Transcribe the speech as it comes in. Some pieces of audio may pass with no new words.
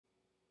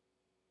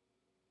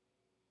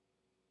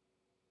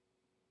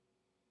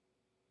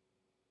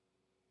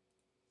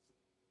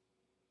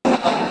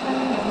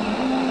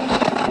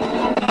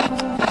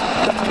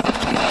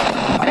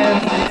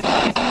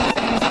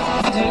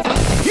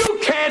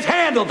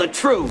the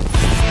truth.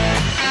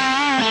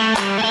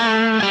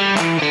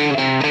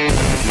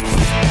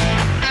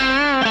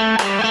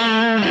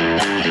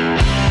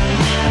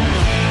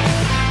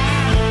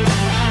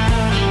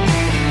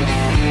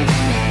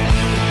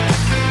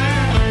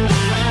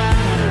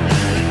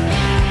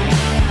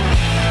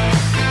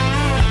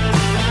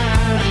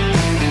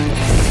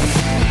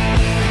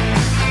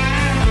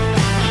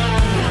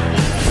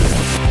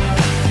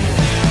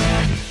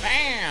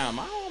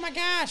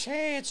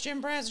 Hey, it's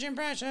Jim Press,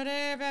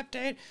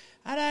 update.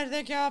 I'd like to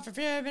thank y'all for a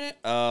few minutes.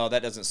 Oh,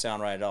 that doesn't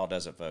sound right at all,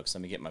 does it, folks?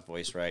 Let me get my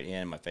voice right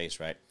and my face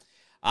right.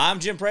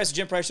 I'm Jim Press,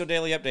 Jim Press Show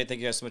Daily Update.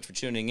 Thank you guys so much for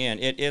tuning in.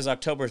 It is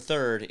October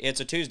 3rd.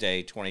 It's a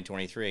Tuesday,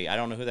 2023. I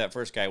don't know who that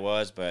first guy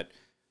was, but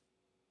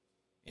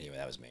anyway,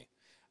 that was me.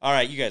 All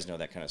right, you guys know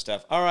that kind of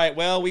stuff. All right,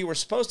 well, we were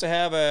supposed to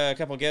have a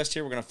couple guests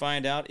here. We're going to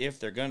find out if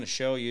they're going to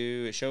show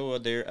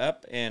they're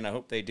up, and I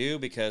hope they do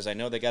because I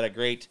know they got a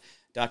great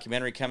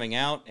documentary coming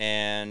out,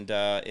 and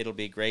it'll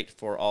be great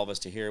for all of us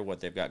to hear what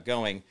they've got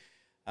going.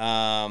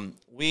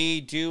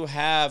 We do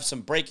have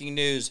some breaking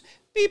news.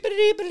 I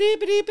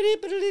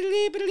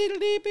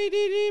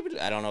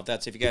don't know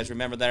if you guys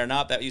remember that or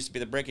not. That used to be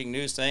the breaking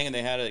news thing, and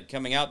they had it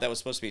coming out. That was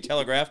supposed to be a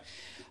telegraph.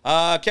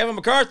 Kevin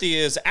McCarthy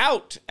is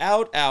out.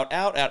 Well,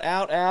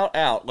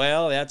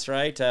 that's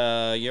right.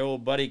 Your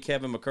old buddy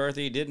Kevin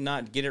McCarthy did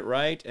not get it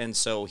right, and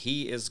so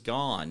he is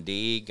gone.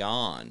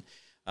 Gone.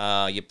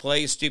 You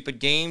play stupid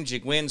games,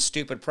 you win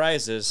stupid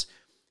prizes,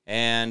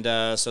 and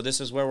so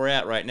this is where we're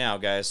at right now,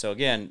 guys. So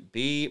again,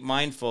 be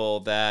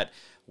mindful that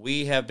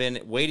we have been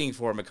waiting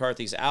for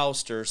McCarthy's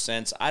ouster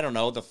since, I don't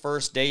know, the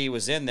first day he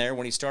was in there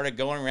when he started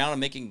going around and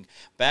making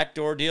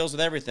backdoor deals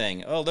with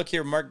everything. Oh, look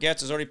here, Mark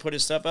Getz has already put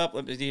his stuff up.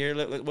 Let's hear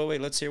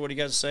what you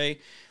guys say.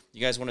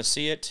 You guys want to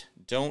see it?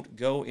 Don't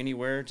go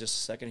anywhere. Just a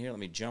second here. Let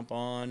me jump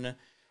on.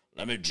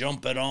 Let me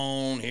jump it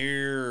on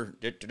here.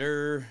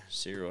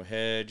 Zero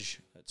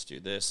hedge. Let's do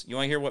this. You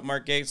want to hear what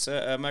Mark Gates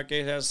has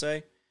to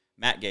say?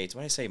 Matt Gates.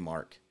 Why did I say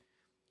Mark?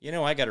 You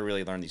know, I got to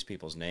really learn these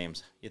people's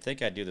names. You'd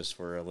think I'd do this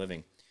for a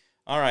living.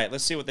 All right,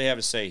 let's see what they have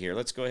to say here.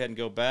 Let's go ahead and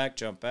jump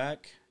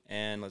back,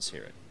 and let's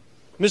hear it.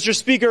 Mr.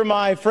 Speaker,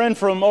 my friend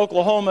from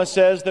Oklahoma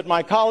says that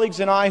my colleagues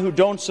and I who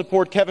don't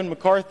support Kevin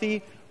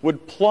McCarthy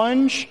would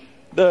plunge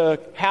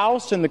the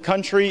House and the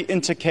country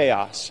into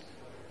chaos.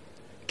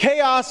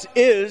 Chaos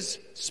is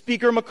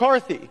Speaker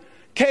McCarthy.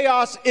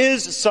 Chaos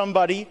is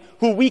somebody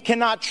who we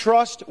cannot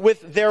trust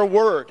with their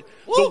word.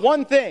 Woo! The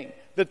one thing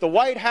that the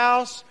White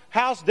House,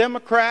 House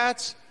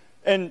Democrats,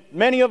 and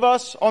many of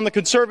us on the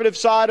conservative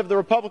side of the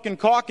Republican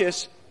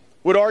caucus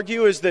would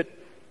argue is that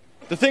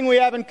the thing we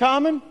have in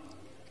common,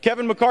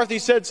 Kevin McCarthy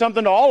said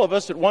something to all of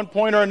us at one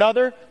point or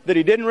another that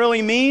he didn't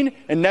really mean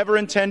and never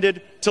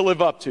intended to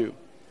live up to.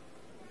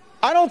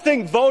 I don't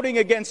think voting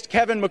against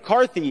Kevin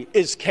McCarthy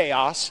is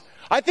chaos.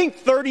 I think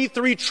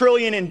 $33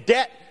 trillion in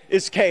debt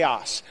is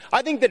chaos.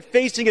 I think that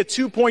facing a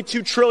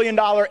 $2.2 trillion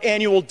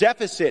annual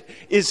deficit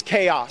is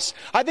chaos.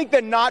 I think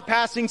that not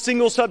passing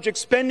single subject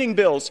spending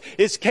bills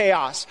is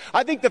chaos.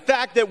 I think the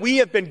fact that we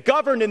have been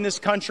governed in this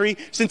country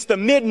since the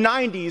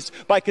mid-90s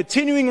by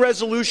continuing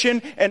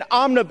resolution and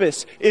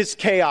omnibus is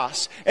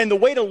chaos. And the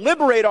way to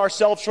liberate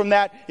ourselves from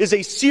that is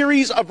a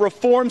series of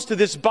reforms to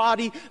this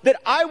body that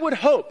I would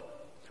hope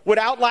would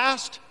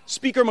outlast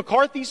Speaker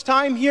McCarthy's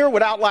time here,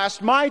 would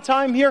outlast my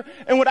time here,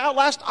 and would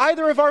outlast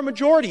either of our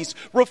majorities.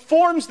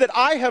 Reforms that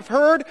I have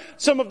heard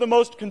some of the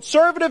most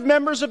conservative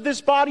members of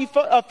this body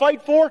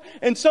fight for,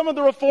 and some of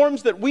the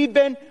reforms that we've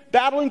been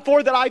battling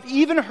for that I've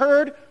even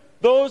heard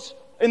those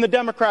in the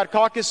Democrat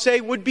caucus say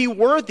would be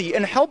worthy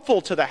and helpful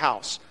to the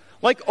House,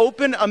 like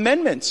open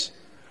amendments,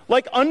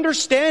 like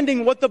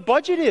understanding what the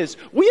budget is.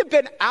 We have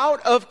been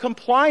out of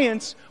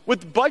compliance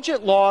with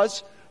budget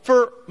laws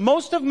for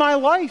most of my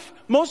life,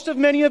 most of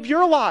many of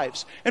your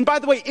lives. And by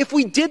the way, if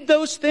we did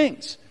those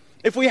things,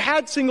 if we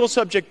had single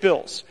subject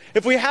bills,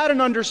 if we had an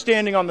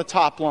understanding on the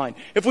top line,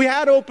 if we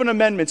had open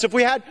amendments, if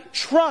we had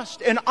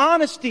trust and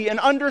honesty and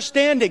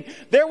understanding,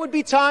 there would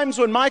be times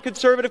when my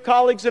conservative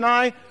colleagues and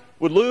I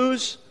would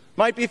lose,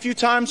 might be a few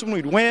times when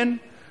we'd win.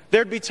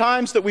 There'd be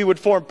times that we would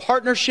form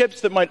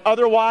partnerships that might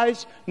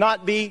otherwise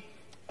not be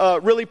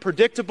really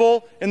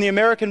predictable in the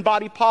American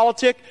body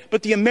politic,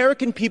 but the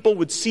American people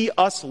would see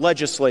us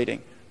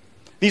legislating.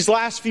 These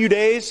last few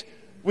days,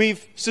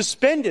 we've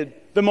suspended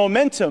the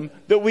momentum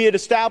that we had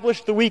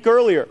established the week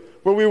earlier,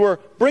 where we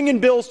were bringing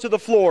bills to the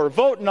floor,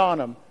 voting on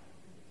them,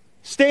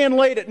 staying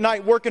late at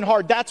night, working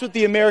hard. That's what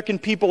the American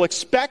people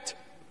expect.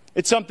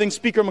 It's something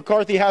Speaker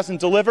McCarthy hasn't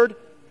delivered,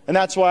 and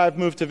that's why I've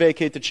moved to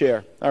vacate the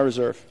chair. I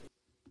reserve.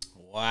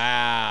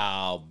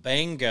 Wow,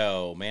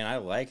 bingo. Man, I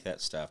like that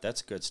stuff.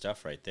 That's good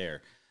stuff right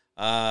there.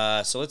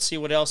 So let's see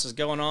what else is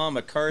going on.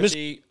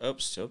 McCarthy.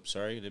 Oops,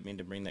 sorry. I didn't mean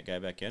to bring that guy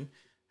back in.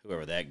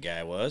 Whoever that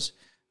guy was.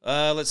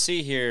 Let's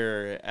see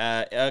here.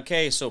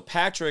 Okay, so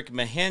Patrick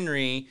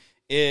McHenry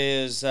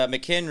is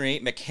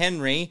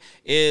McHenry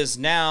is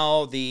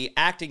now the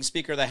acting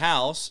Speaker of the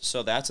House.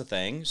 So that's a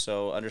thing.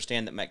 So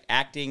understand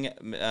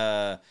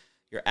that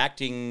your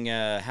acting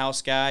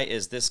House guy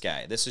is this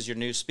guy. This is your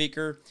new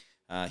Speaker.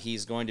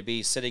 He's going to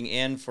be sitting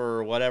in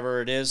for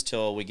whatever it is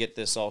till we get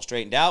this all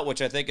straightened out,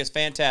 which I think is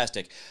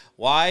fantastic.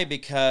 Why?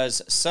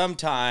 Because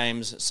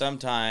sometimes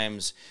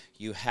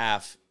you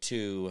have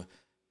to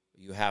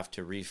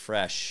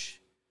refresh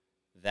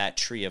that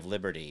tree of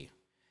liberty,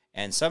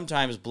 and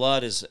sometimes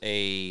blood is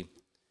a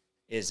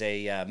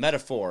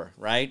metaphor,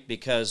 right?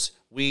 Because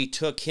we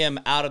took him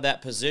out of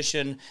that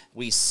position.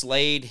 We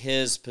slayed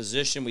his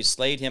position. We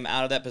slayed him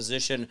out of that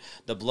position.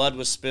 The blood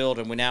was spilled,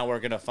 and now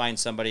we're going to find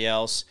somebody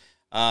else.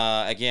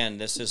 Again,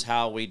 this is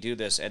how we do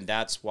this, and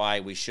that's why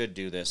we should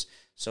do this.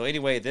 So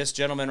anyway, this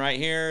gentleman right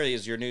here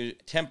is your new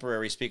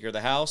temporary Speaker of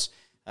the House.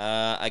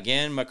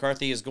 Again,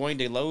 McCarthy is going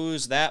to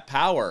lose that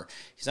power.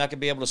 He's not going to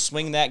be able to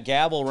swing that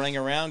gavel running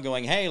around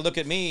going, hey, look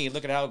at me.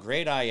 Look at how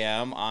great I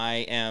am.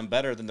 I am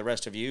better than the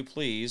rest of you.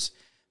 Please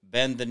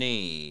bend the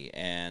knee.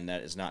 And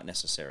that is not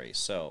necessary.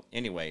 So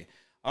anyway,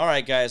 all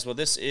right, guys. Well,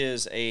 this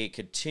is a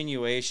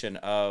continuation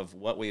of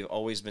what we've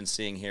always been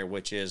seeing here,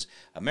 which is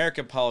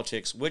American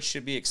politics, which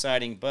should be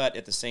exciting, but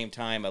at the same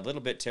time, a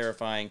little bit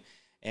terrifying.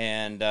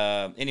 And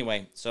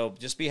anyway, so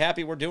just be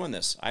happy we're doing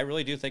this. I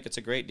really do think it's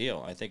a great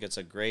deal. I think it's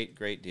a great,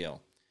 great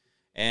deal.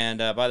 And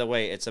by the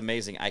way, it's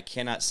amazing. I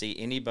cannot see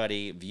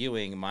anybody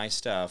viewing my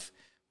stuff,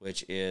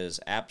 which is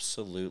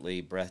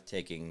absolutely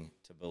breathtaking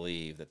to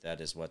believe that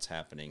that is what's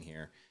happening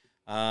here.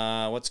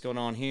 What's going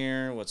on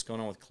here? What's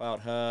going on with Cloud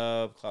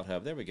Hub? Cloud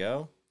Hub, there we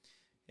go.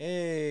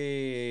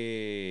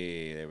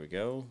 Hey, there we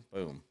go.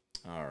 Boom.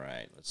 All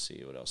right, let's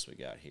see what else we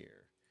got here.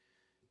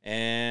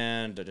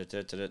 And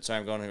so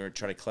I'm going to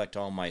try to collect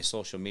all my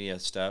social media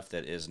stuff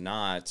that is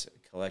not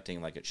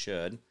collecting like it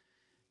should.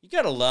 You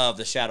got to love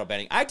the shadow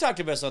banning. I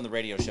talked about this on the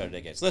radio show today,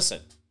 guys.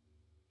 Listen,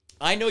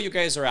 I know you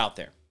guys are out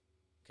there.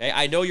 Okay,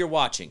 I know you're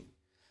watching.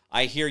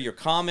 I hear your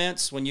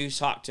comments when you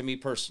talk to me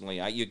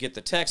personally. You get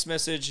the text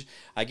message.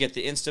 I get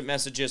the instant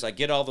messages. I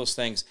get all those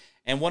things.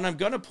 And what I'm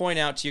going to point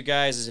out to you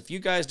guys is if you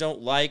guys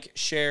don't like,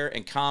 share,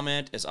 and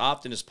comment as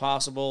often as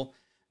possible,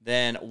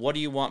 then what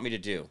do you want me to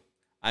do?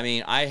 I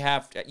mean,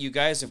 you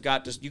guys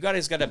got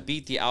to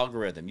beat the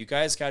algorithm. You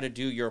guys got to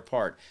do your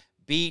part.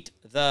 Beat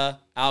the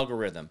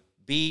algorithm.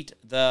 Beat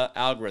the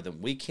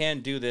algorithm. We can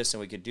do this, and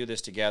we can do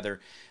this together.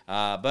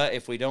 But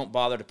if we don't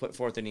bother to put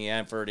forth any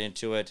effort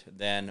into it,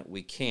 then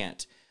we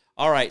can't.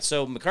 All right,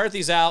 so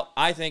McCarthy's out.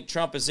 I think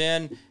Trump is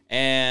in,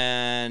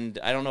 and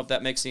I don't know if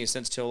that makes any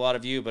sense to a lot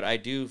of you, but I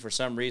do, for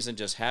some reason,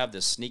 just have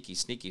this sneaky,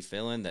 sneaky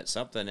feeling that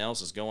something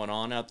else is going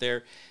on out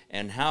there.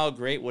 And how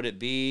great would it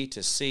be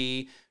to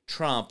see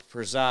Trump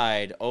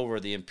preside over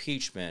the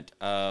impeachment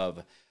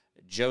of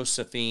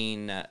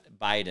Josephine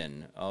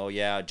Biden? Oh,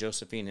 yeah,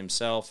 Josephine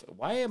himself.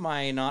 Why am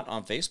I not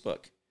on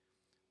Facebook?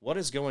 What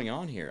is going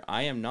on here?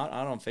 I am not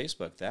out on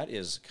Facebook. That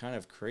is kind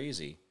of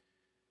crazy.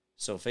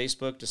 So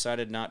Facebook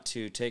decided not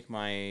to take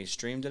my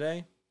stream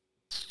today.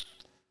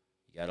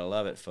 You got to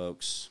love it,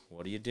 folks.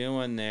 What are you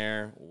doing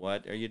there?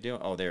 What are you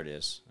doing? Oh, there it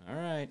is. All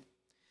right.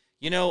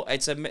 You know,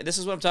 this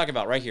is what I'm talking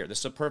about right here. This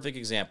is a perfect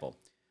example.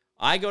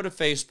 I go to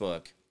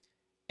Facebook,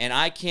 and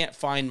I can't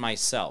find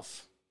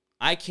myself.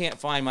 I can't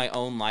find my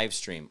own live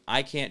stream.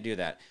 I can't do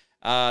that.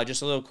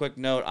 Just a little quick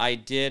note. I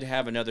did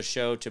have another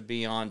show to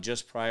be on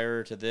just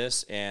prior to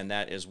this, and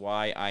that is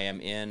why I am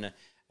in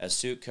a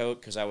suit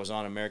coat, because I was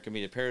on American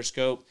Media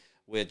Periscope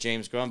with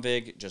James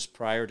Grumvig just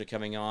prior to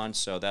coming on.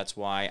 So that's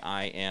why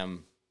I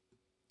am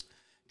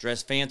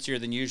dressed fancier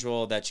than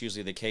usual. That's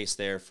usually the case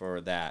there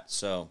for that.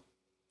 So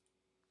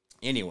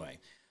anyway,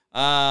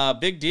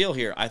 big deal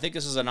here. I think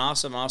this is an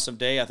awesome, awesome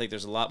day. I think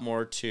there's a lot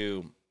more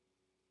to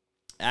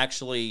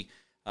actually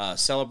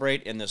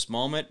celebrate in this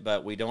moment,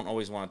 but we don't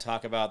always want to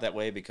talk about that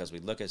way because we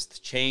look at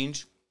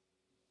change.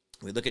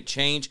 We look at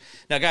change.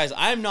 Now, guys,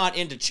 I'm not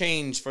into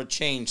change for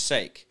change's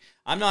sake.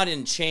 I'm not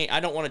in change. I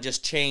don't want to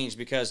just change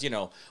because,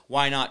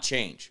 why not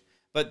change?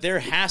 But there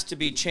has to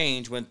be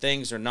change when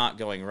things are not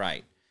going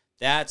right.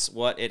 That's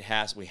what it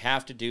has. We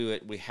have to do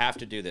it. We have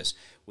to do this.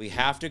 We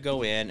have to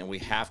go in and we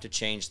have to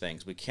change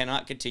things. We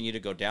cannot continue to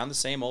go down the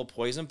same old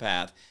poison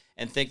path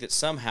and think that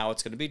somehow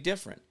it's going to be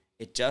different.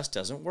 It just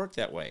doesn't work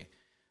that way.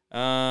 Oh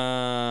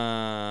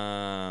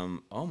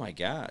my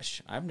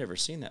gosh. I've never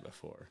seen that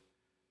before.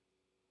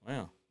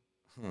 Wow.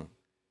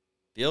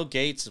 Bill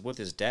Gates is with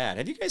his dad.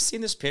 Have you guys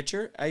seen this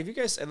picture?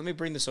 Let me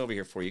bring this over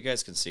here for you. You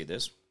guys can see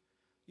this.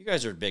 You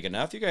guys are big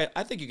enough.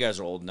 I think you guys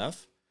are old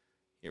enough.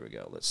 Here we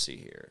go. Let's see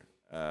here.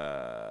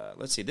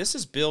 Let's see. This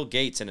is Bill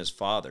Gates and his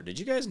father. Did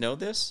you guys know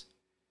this?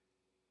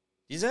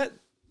 Does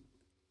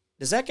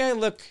that guy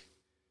look...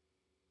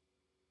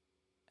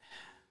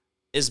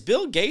 Is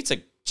Bill Gates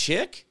a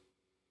chick?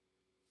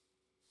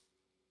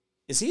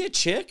 Is he a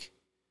chick?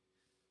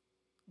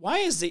 Why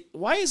is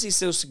he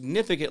so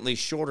significantly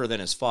shorter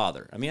than his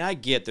father? I mean, I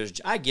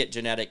get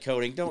genetic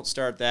coding. Don't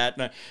start that.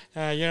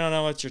 You don't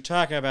know what you're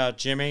talking about,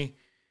 Jimmy.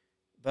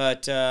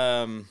 But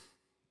I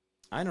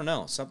don't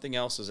know. Something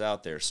else is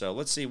out there. So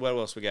let's see what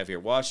else we got here.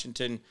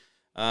 Washington.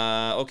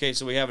 Okay,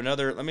 so we have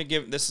another.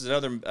 This is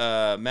another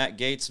Matt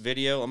Gaetz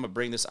video. I'm gonna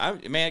bring this.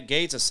 Matt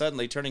Gaetz is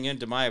suddenly turning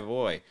into my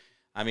boy.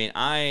 I mean,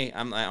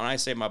 when I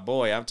say my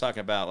boy, I'm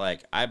talking about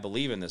like I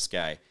believe in this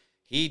guy.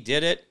 He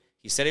did it.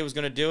 He said he was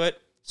going to do it.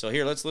 So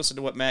here, let's listen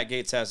to what Matt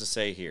Gaetz has to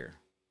say here.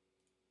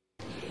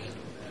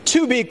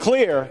 To be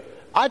clear,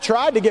 I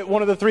tried to get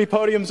one of the 3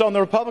 podiums on the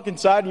Republican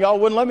side, and y'all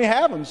wouldn't let me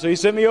have them, so you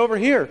sent me over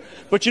here.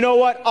 But you know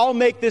what? I'll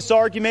make this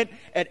argument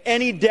at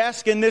any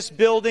desk in this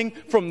building,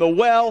 from the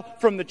well,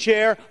 from the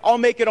chair. I'll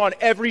make it on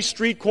every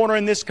street corner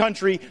in this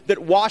country that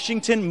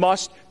Washington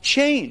must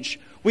change.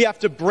 We have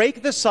to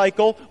break the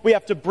cycle. We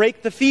have to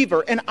break the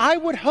fever. And I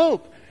would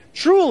hope,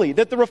 truly,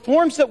 that the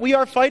reforms that we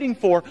are fighting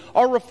for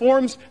are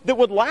reforms that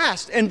would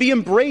last and be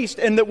embraced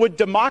and that would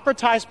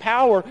democratize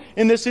power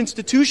in this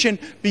institution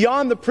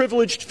beyond the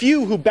privileged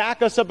few who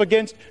back us up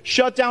against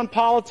shutdown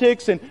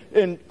politics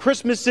and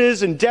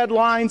Christmases and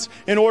deadlines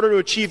in order to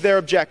achieve their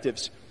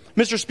objectives.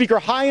 Mr. Speaker,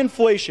 high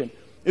inflation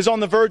is on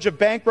the verge of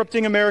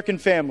bankrupting American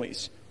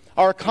families.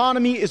 Our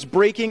economy is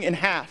breaking in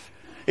half.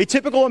 A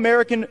typical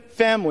American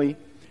family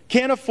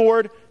can't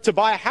afford to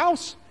buy a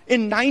house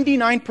in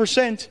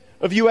 99%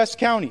 of U.S.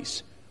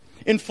 counties.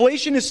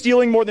 Inflation is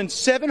stealing more than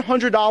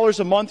 $700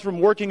 a month from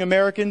working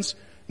Americans,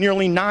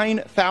 nearly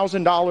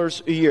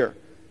 $9,000 a year.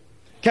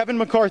 Kevin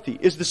McCarthy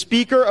is the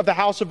Speaker of the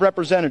House of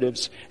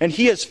Representatives, and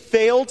he has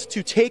failed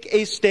to take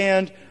a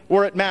stand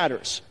where it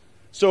matters.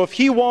 So if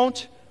he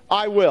won't,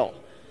 I will.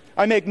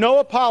 I make no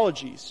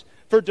apologies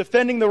for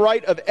defending the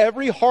right of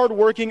every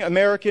hardworking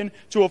American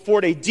to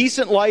afford a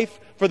decent life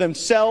for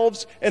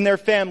themselves and their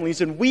families,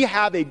 and we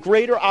have a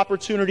greater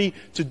opportunity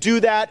to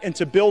do that and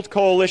to build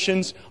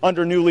coalitions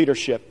under new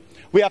leadership.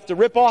 We have to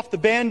rip off the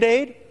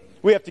Band-Aid.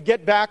 We have to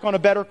get back on a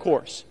better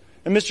course.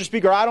 And Mr.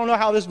 Speaker, I don't know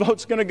how this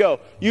vote's going to go.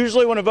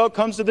 Usually when a vote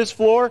comes to this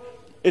floor,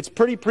 it's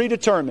pretty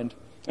predetermined.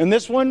 And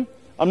this one,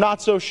 I'm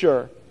not so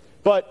sure.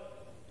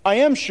 But I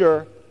am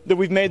sure that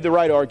we've made the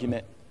right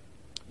argument,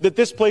 that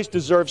this place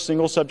deserves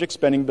single-subject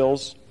spending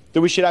bills,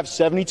 that we should have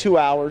 72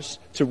 hours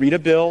to read a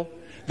bill,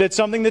 that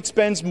something that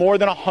spends more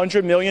than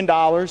 $100 million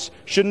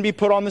shouldn't be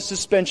put on the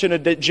suspension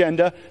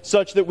agenda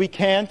such that we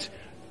can't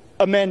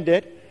amend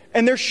it,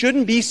 and there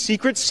shouldn't be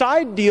secret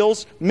side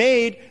deals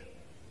made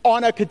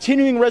on a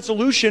continuing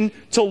resolution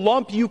to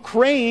lump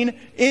Ukraine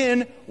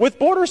in with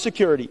border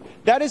security.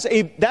 That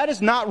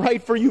is not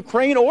right for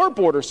Ukraine or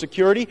border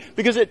security,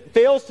 because it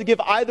fails to give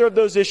either of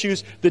those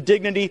issues the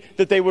dignity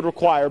that they would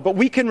require. But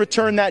we can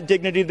return that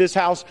dignity to this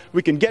House.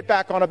 We can get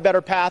back on a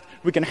better path.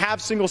 We can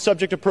have single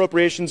subject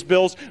appropriations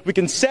bills. We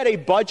can set a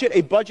budget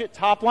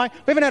top line.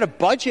 We haven't had a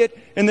budget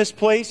in this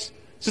place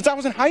since I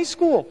was in high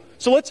school.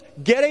 So let's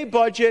get a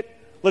budget.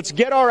 Let's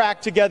get our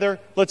act together.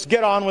 Let's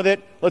get on with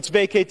it. Let's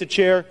vacate the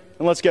chair.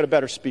 And let's get a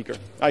better speaker.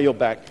 I yield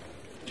back.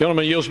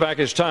 Gentleman yields back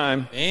his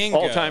time. Bingo.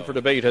 All time for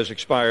debate has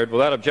expired.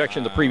 Without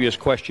objection, the previous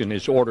question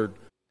is ordered.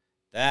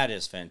 That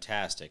is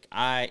fantastic.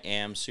 I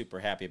am super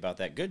happy about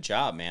that. Good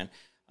job, man.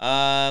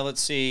 Let's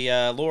see.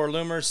 Laura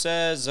Loomer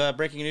says,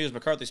 breaking news,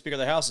 McCarthy, Speaker of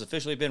the House, has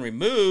officially been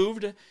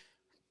removed.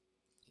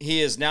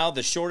 He is now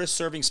the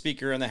shortest-serving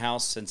Speaker in the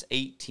House since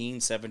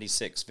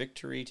 1876.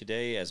 Victory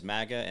today as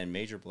MAGA and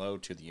major blow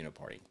to the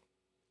Uniparty.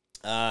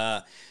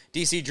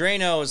 DC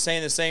Drano is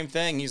saying the same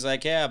thing. He's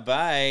like, yeah,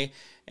 bye.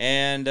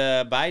 And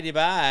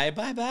bye-bye,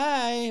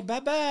 bye-bye,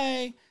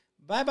 bye-bye,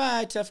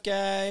 bye-bye, tough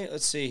guy.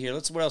 Let's see here.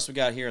 What else we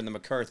got here in the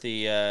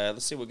McCarthy?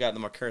 Let's see what we got in the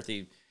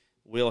McCarthy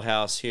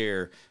wheelhouse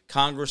here.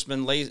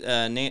 Congressman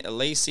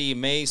Lacey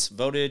Mace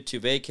voted to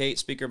vacate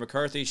Speaker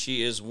McCarthy.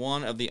 She is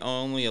one of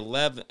only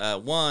 11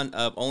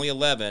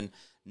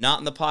 not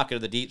in the pocket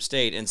of the deep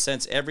state. And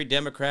since every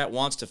Democrat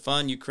wants to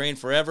fund Ukraine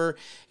forever,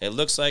 it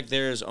looks like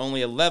there's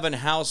only 11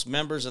 House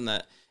members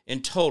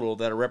in total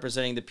that are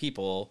representing the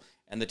people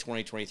in the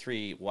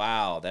 2023.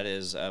 Wow, that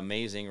is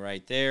amazing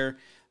right there.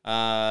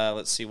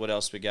 Let's see what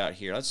else we got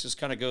here. Let's just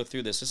kind of go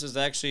through this. This is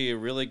actually a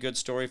really good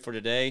story for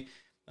today.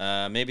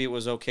 Maybe it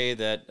was okay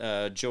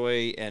that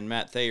Joy and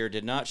Matt Thayer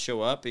did not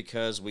show up,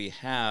 because we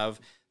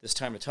have this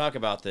time to talk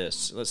about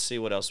this. Let's see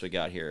what else we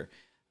got here.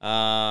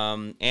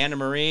 Anna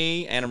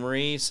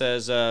Marie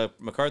says,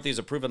 McCarthy is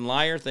a proven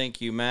liar.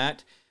 Thank you,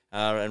 Matt.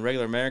 And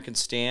regular Americans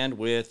stand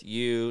with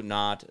you,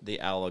 not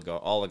the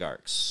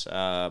oligarchs.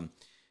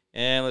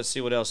 And let's see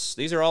what else.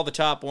 These are all the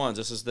top ones.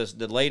 This is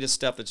the latest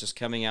stuff that's just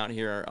coming out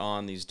here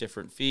on these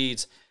different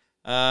feeds.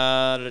 What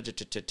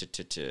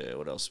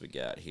else we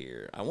got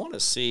here? I want to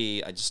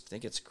see. I just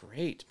think it's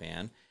great,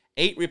 man.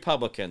 8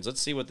 Republicans.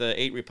 Let's see what the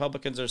 8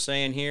 Republicans are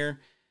saying here.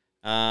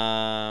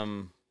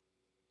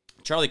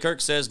 Charlie Kirk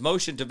says,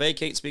 motion to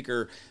vacate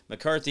Speaker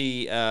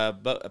McCarthy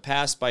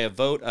passed by a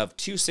vote of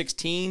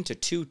 216 to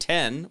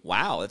 210.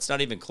 Wow, that's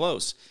not even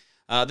close.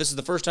 This is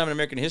the first time in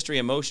American history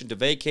a motion to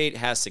vacate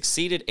has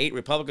succeeded. 8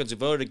 Republicans who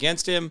voted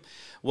against him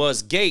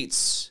was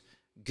Gates,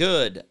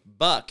 Good,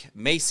 Buck,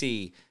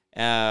 Macy,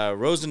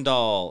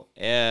 Rosendahl,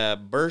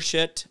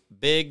 Burchett,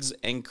 Biggs,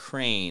 and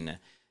Crane.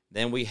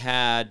 Then we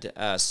had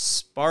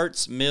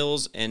Sparts,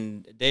 Mills,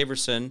 and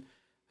Daverson,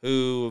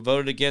 who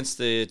voted against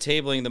the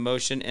tabling the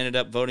motion, ended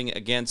up voting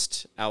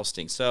against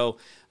ousting. So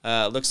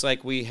looks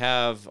like we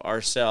have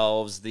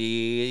ourselves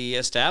the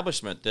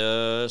establishment,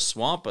 the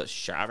swamp.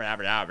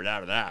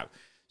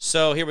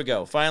 So here we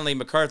go. Finally,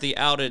 McCarthy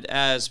outed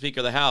as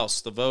Speaker of the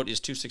House. The vote is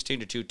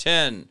 216 to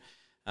 210.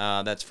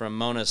 That's from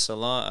Mona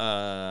Salon.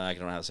 I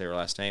don't know how to say her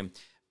last name.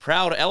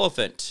 Proud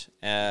Elephant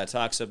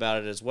talks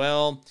about it as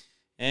well.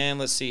 And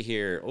let's see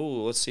here.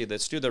 Oh, let's see.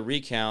 Let's do the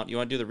recount. You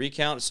want to do the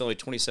recount? It's only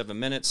 27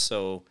 minutes,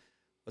 so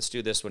let's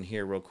do this one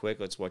here real quick.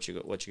 Let's let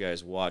you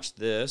guys watch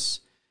this,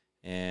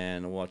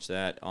 and watch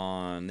that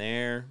on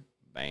there.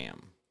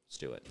 Bam. Let's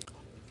do it.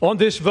 On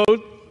this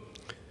vote,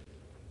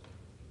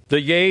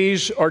 the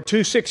yeas are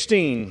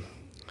 216.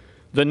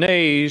 The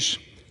nays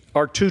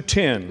are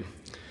 210.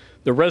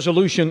 The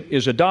resolution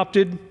is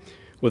adopted.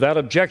 Without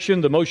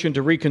objection, the motion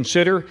to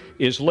reconsider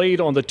is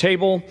laid on the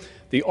table.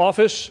 The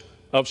office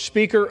of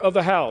Speaker of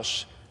the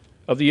House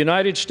of the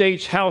United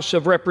States House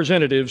of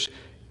Representatives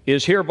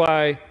is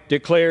hereby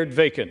declared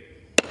vacant.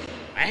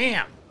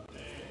 Bam!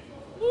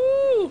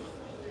 Woo!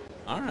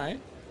 All right.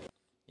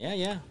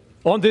 Yeah.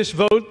 On this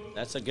vote,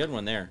 That's a good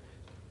one there.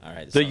 All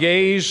right. the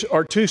yeas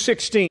are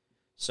 216.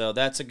 So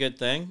that's a good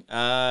thing.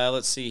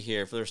 Let's see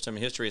here. For the first time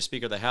in history, a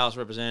Speaker of the House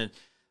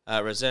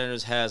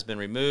Representatives has been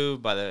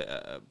removed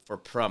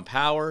from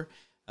power.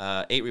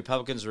 8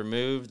 Republicans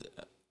removed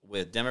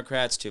with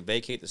Democrats to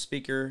vacate the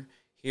Speaker.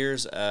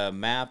 Here's a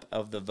map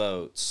of the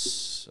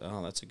votes.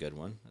 Oh, that's a good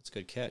one. That's a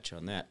good catch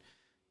on that.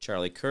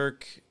 Charlie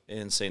Kirk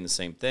saying the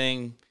same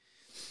thing.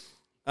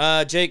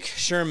 Jake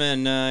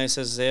Sherman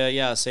says,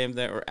 yeah, same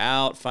thing. We're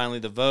out. Finally,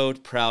 the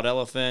vote. Proud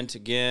Elephant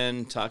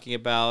again talking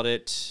about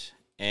it.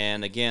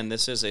 And again,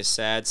 this is a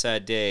sad,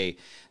 sad day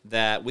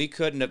that we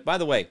couldn't have. By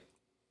the way,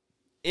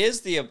 is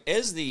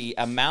the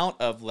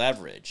amount of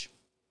leverage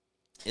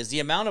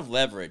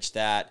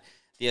that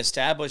the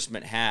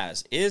establishment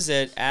has, is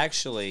it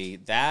actually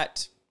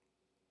that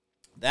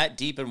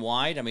deep and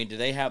wide? I mean, do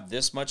they have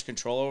this much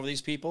control over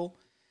these people?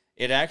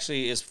 It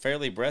actually is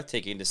fairly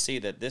breathtaking to see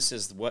that this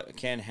is what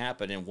can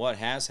happen and what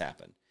has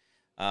happened.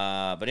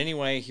 But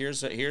anyway, here's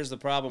the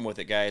problem with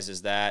it, guys,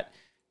 is that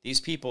these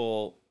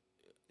people,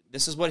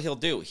 this is what he'll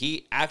do.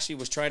 He actually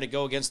was trying to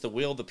go against the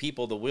will of the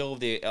people, the will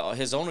of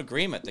his own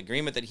agreement, the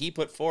agreement that he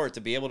put forth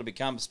to be able to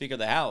become Speaker of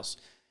the House.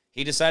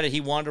 He decided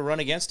he wanted to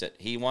run against it.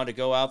 He wanted to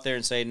go out there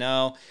and say,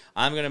 no,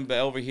 I'm going to be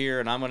over here,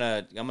 and I'm going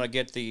to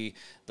get the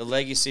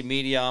legacy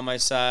media on my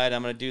side.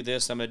 I'm going to do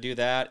this. I'm going to do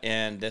that,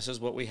 and this is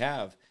what we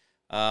have.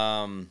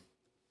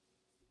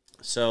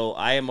 So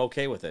I am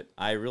okay with it.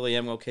 I really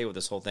am okay with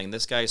this whole thing.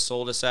 This guy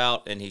sold us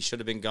out, and he should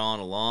have been gone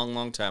a long,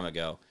 long time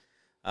ago.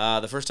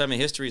 The first time in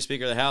history,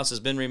 Speaker of the House has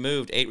been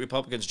removed. 8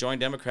 Republicans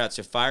joined Democrats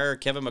to fire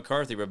Kevin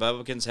McCarthy.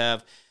 Republicans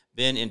have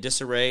been in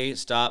disarray.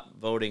 Stop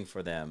voting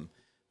for them.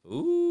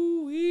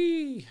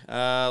 Ooh-wee.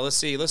 Let's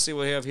see what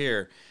we have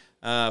here.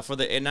 For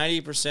the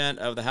 90%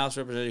 of the House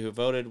representatives who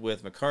voted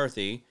with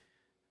McCarthy,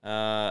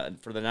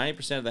 for the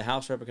 90% of the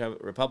House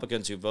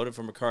Republicans who voted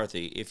for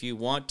McCarthy, if you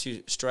want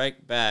to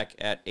strike back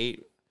at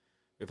 8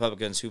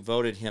 Republicans who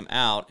voted him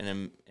out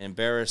and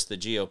embarrass the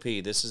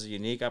GOP, this is a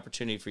unique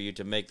opportunity for you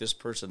to make this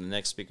person the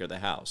next Speaker of the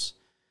House.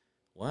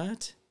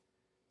 What?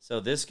 So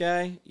this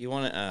guy, you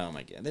want to? Oh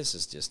my God, that's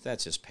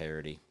just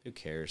parody. Who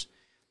cares?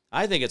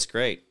 I think it's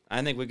great.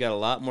 I think we've got a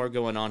lot more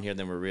going on here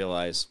than we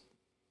realize.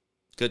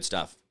 Good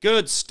stuff.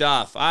 Good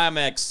stuff. I'm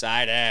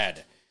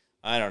excited.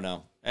 I don't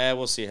know.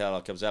 We'll see how it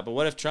all comes out. But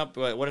what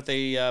if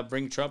they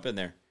bring Trump in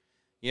there?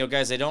 You know,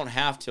 guys, they don't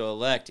have to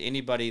elect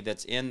anybody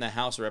that's in the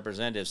House of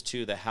Representatives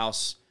to the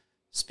House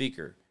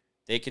Speaker.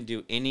 They can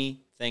do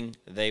anything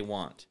they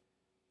want.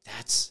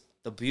 That's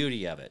the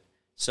beauty of it.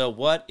 So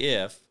what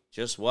if,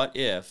 just what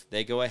if,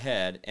 they go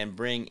ahead and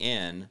bring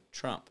in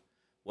Trump?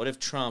 What if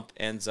Trump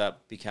ends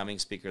up becoming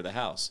Speaker of the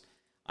House?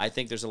 I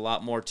think there's a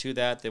lot more to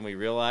that than we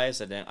realize,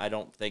 and I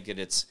don't think that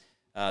it's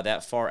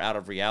that far out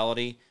of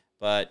reality.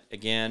 But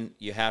again,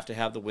 you have to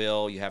have the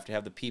will. You have to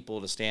have the people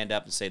to stand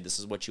up and say, this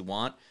is what you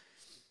want.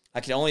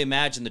 I can only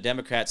imagine the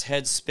Democrats'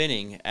 heads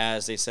spinning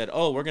as they said,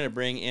 oh, we're going to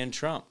bring in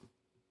Trump.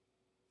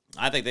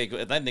 I think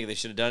they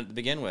should have done it to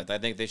begin with. I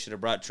think they should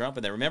have brought Trump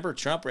in there. Remember,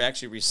 Trump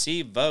actually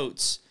received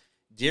votes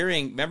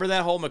remember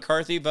that whole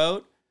McCarthy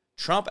vote?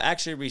 Trump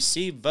actually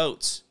received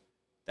votes.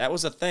 That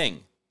was a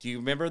thing. Do you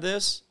remember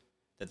this?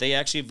 That they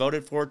actually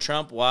voted for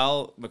Trump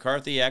while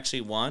McCarthy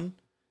actually won?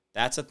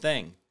 That's a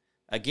thing.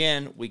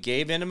 Again, we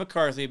gave in to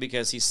McCarthy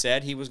because he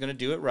said he was going to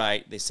do it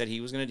right. He said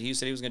he was going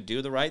to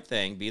do the right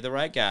thing, be the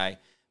right guy.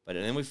 But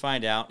then we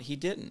find out he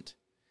didn't.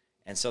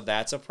 And so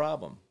that's a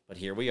problem. But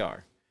here we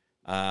are.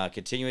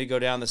 Continuing to go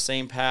down the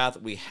same path.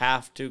 We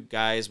have to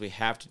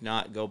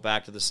not go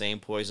back to the same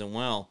poison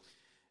well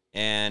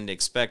and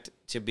expect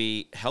to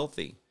be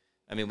healthy.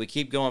 I mean, we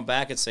keep going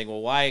back and saying,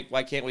 well, why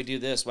can't we do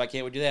this? Why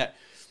can't we do that?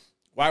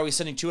 Why are we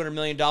sending $200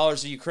 million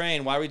to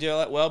Ukraine? Why are we doing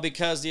that? Well,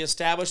 because the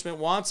establishment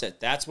wants it.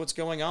 That's what's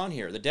going on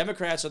here. The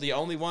Democrats are the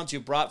only ones who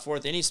brought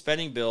forth any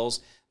spending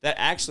bills that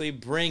actually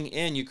bring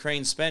in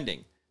Ukraine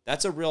spending.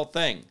 That's a real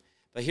thing.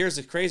 But here's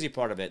the crazy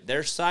part of it.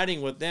 They're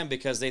siding with them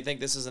because they think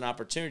this is an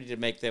opportunity to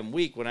make them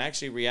weak, when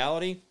actually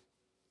reality,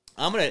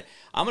 I'm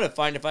gonna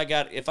find if I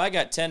got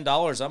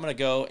 $10, I'm gonna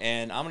go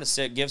and I'm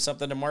gonna give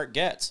something to Mark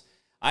Getz.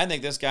 I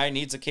think this guy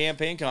needs a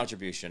campaign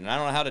contribution, and I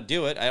don't know how to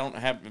do it. I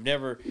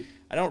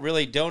don't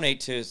really donate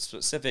to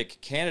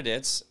specific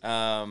candidates.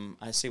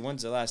 I see,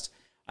 when's the last?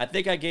 I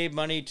think I gave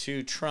money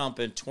to Trump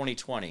in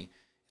 2020,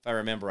 if I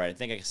remember right. I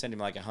think I sent him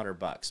like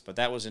 $100, but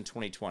that was in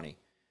 2020.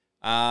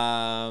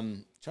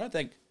 Trying to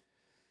think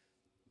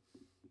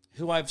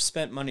who I've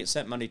sent money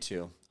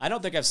to. I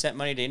don't think I've sent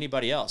money to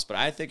anybody else, but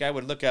I think I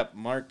would look up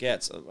Matt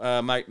Gaetz.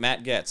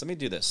 Let me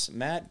do this.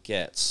 Matt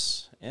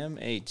Gaetz,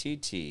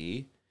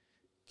 M-A-T-T,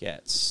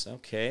 Gaetz.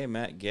 Okay,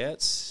 Matt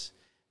Gaetz.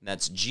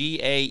 That's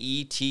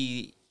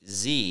G-A-E-T-Z.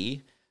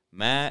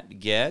 Matt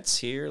Gaetz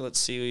here. Let's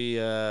see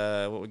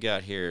what we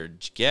got here.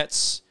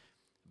 Gaetz.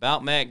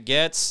 About Matt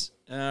Gaetz.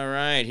 All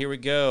right, here we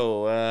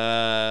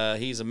go.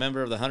 He's a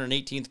member of the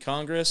 118th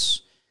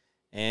Congress.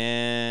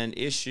 And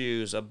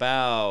issues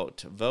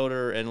about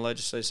voter and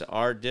legislation,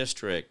 our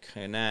district,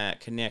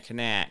 connect.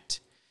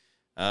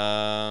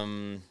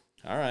 All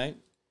right.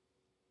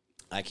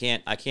 I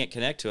can't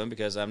connect to him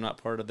because I'm not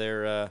part of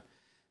their,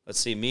 let's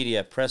see,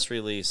 media, press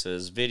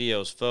releases,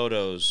 videos,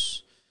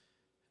 photos.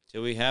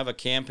 Do we have a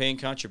campaign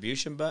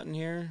contribution button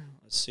here?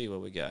 Let's see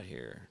what we got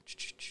here.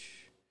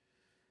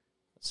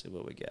 Let's see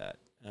what we got.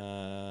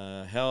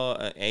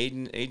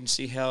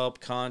 Agency help,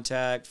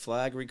 contact,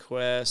 flag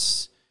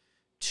requests,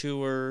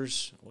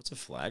 tours. What's a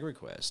flag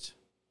request?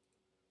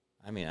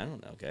 I mean, I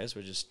don't know, guys.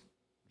 We're just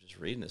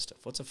reading this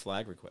stuff. What's a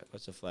flag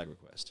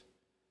request?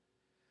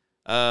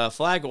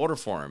 Flag order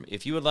form.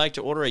 If you would like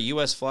to order a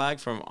U.S. flag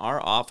from our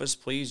office,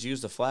 please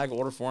use the flag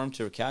order form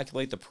to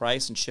calculate the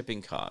price and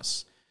shipping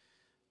costs.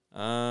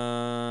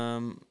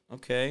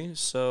 Okay,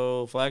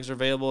 so flags are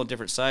available in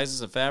different sizes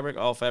and fabric.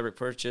 All flag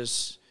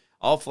purchases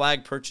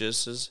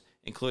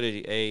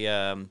included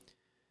a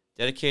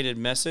dedicated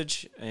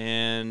message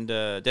and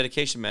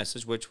dedication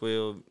message, which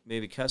will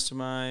maybe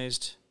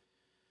customized.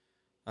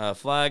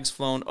 Flags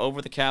flown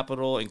over the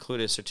Capitol include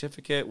a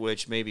certificate,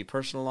 which may be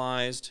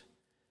personalized.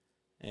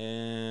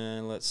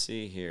 And let's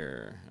see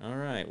here. All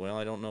right. Well,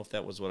 I don't know if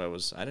that was what I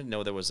didn't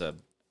know there was a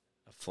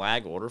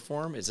flag order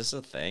form. Is this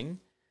a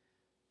thing?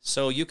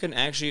 So you can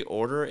actually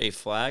order a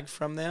flag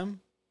from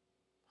them?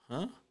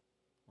 Huh?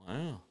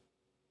 Wow.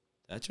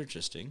 That's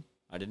interesting.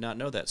 I did not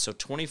know that. So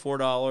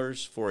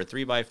 $24 for a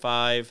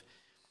 3x5.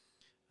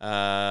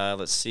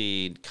 Let's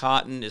see.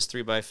 Cotton is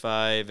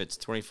 3x5. It's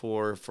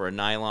 24. For a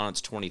nylon, it's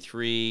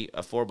 23.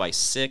 A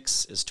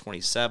 4x6 is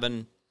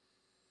 27.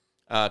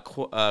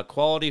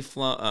 Quantity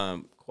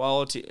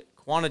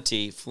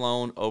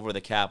flown over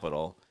the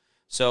Capitol.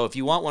 So if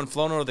you want one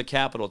flown over the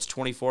Capitol, it's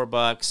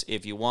 $24.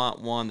 If you want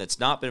one that's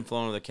not been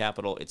flown over the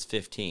Capitol, it's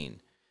 $15.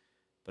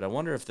 But I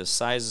wonder if the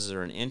sizes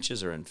are in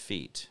inches or in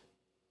feet.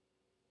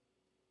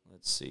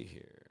 Let's see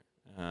here.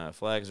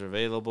 Flags are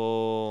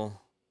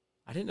available.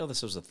 I didn't know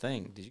this was a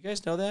thing. Did you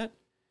guys know that?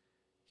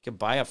 You could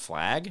buy a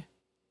flag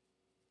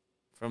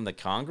from the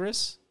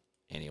Congress?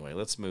 Anyway,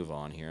 let's move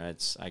on here.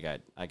 I got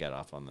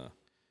off on the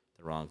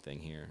wrong thing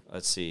here.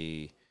 Let's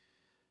see.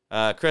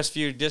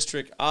 Crestview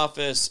District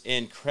Office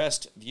in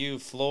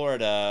Crestview,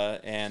 Florida,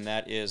 and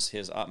that is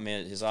his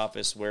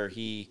office where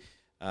he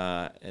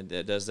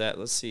does that.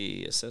 Let's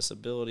see.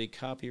 Accessibility,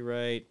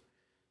 copyright.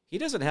 He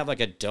doesn't have like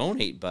a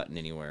donate button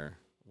anywhere.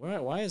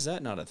 Why is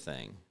that not a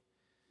thing?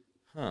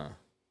 Huh.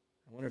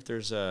 I wonder if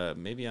there's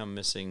maybe I'm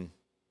missing.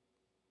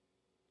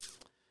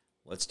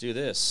 Let's do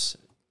this.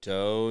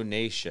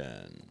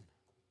 Donation.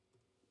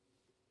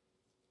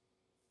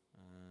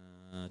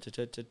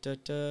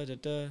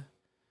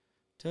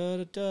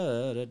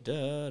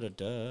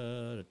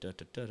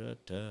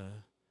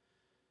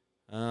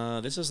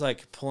 This is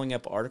like pulling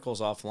up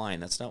articles offline.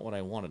 That's not what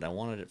I wanted. I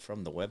wanted it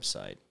from the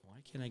website. Why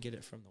can't I get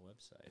it from the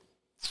website?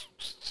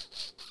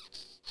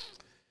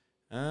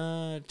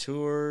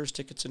 Tours,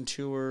 tickets and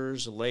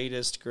tours,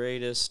 latest,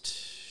 greatest.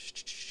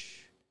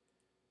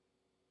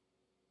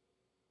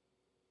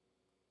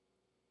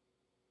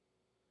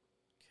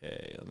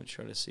 Okay, let me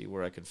try to see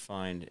where I can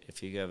find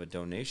if you have a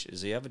donation.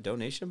 Does he have a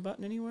donation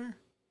button anywhere?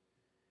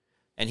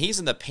 And he's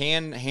in the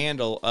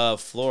panhandle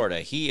of Florida.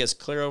 He is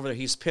clear over there.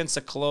 He's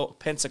Pensacola,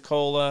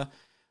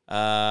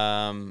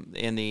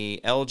 in the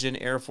Elgin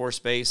Air Force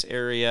Base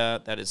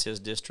area. That is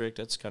his district.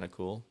 That's kind of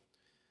cool.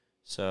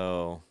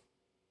 So,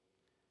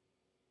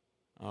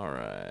 all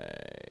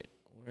right.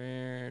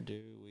 Where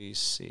do we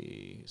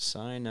see?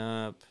 Sign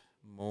up,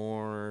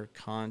 more,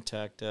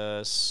 contact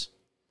us.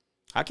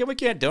 How come we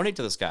can't donate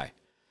to this guy?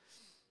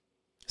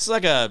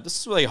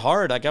 This is really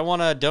hard. Like, I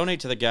want to donate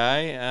to the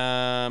guy.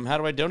 How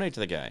do I donate to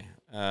the guy?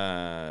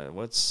 I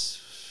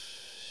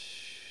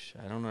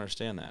don't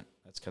understand that.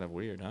 That's kind of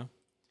weird, huh?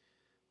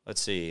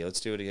 Let's see. Let's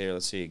do it here.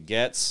 Let's see.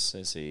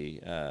 Let's see.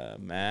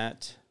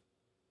 Matt.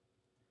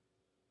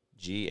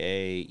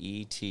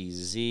 Gaetz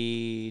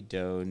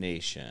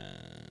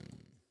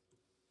donation.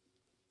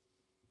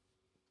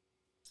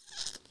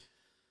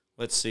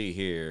 Let's see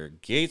here.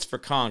 Gates for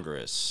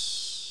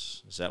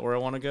Congress. Is that where I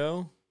want to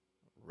go?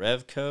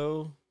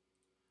 Revco.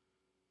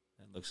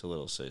 That looks a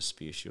little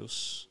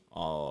suspicious.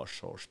 Oh,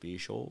 so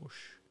special.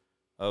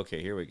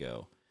 Okay, here we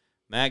go.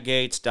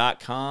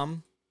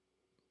 MattGaetz.com.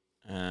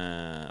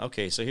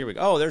 Okay, so here we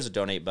go. Oh, there's a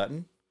donate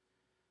button.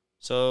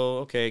 So,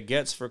 okay,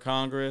 Gaetz for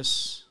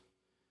Congress.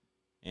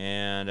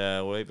 And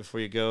wait before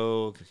you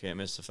go. Can't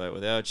miss the fight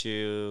without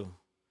you.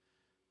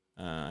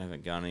 I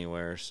haven't gone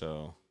anywhere,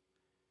 so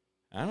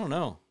I don't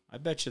know. I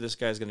bet you this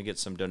guy's going to get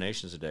some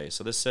donations today.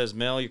 So this says,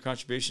 mail your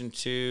contribution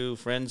to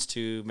friends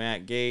to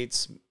Matt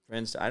Gaetz.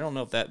 Friends to, I don't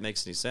know if that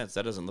makes any sense.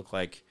 That doesn't look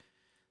like,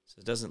 so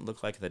it doesn't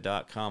look like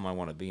the .com I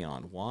want to be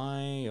on.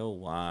 Why, oh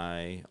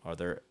why, are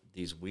there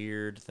these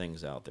weird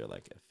things out there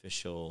like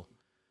official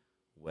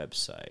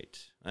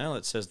website? Well,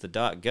 it says the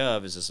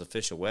 .gov is this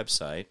official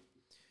website.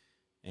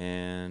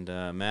 And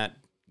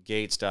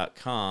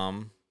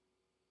mattgaetz.com.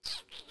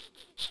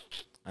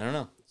 I don't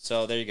know.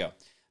 So there you go.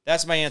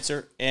 That's my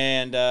answer.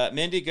 And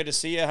Mindy, good to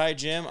see you. Hi,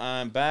 Jim.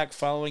 I'm back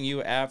following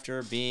you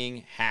after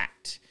being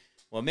hacked.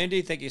 Well,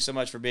 Mindy, thank you so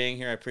much for being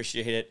here. I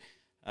appreciate it.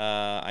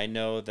 I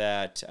know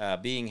that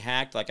being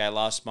hacked, like I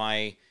lost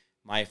my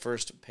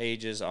first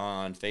pages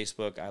on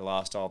Facebook. I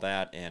lost all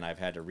that, and I've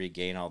had to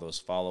regain all those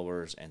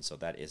followers. And so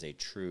that is a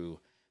true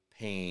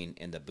pain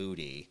in the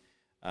booty.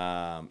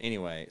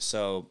 Anyway,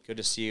 so good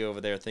to see you over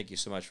there. Thank you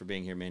so much for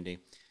being here, Mindy.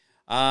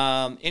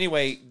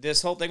 Anyway,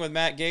 this whole thing with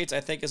Matt Gaetz,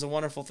 I think, is a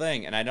wonderful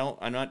thing, and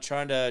I'm not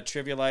trying to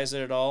trivialize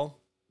it at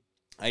all.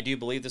 I do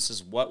believe this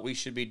is what we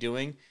should be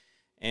doing,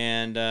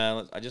 and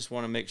I just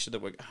want to make sure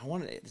that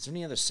is there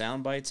any other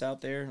sound bites out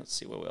there? Let's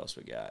see what else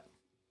we got.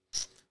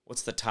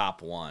 What's the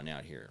top one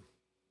out here?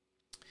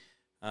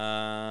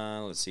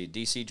 Let's see.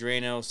 DC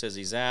Drano says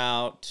he's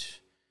out.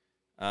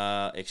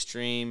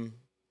 Extreme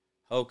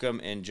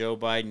Hokum and Joe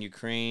Biden,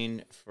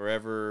 Ukraine,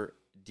 forever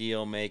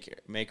deal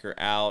maker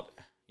out.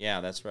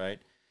 Yeah, that's right.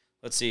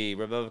 Let's see.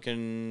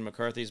 Republican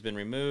McCarthy's been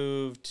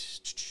removed.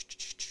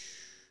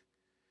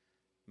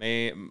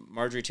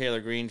 Marjorie Taylor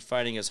Greene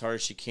fighting as hard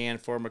as she can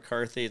for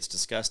McCarthy. It's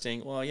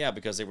disgusting. Well, yeah,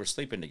 because they were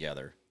sleeping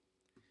together.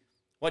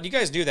 Well, you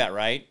guys knew that,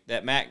 right?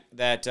 That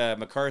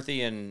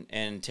McCarthy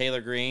and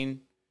Taylor Greene,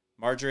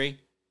 Marjorie,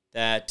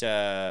 that,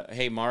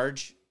 hey,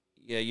 Marge,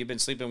 yeah, you've been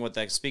sleeping with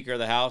the Speaker of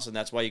the House, and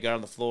that's why you got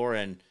on the floor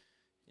and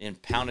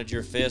pounded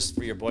your fist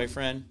for your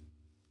boyfriend.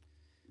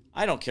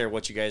 I don't care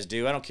what you guys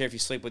do. I don't care if you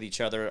sleep with each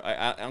other.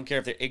 I don't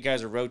care if you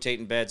guys are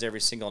rotating beds every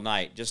single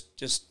night. Just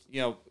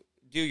do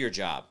your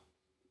job.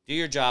 Do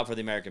your job for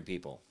the American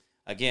people.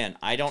 Again,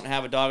 I don't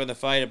have a dog in the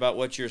fight about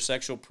what your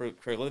sexual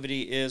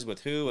proclivity is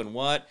with who and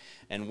what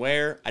and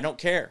where. I don't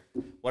care.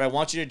 What I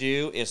want you to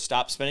do is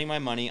stop spending my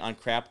money on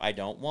crap I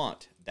don't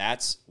want.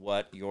 That's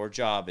what your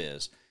job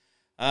is.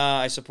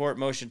 I support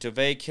motion to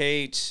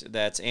vacate.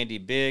 That's Andy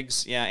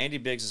Biggs. Yeah, Andy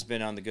Biggs has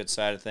been on the good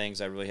side of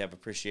things. I really have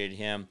appreciated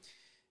him.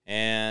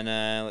 And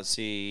let's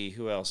see,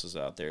 who else is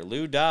out there?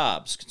 Lou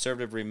Dobbs,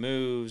 conservatives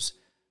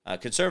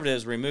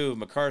remove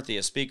McCarthy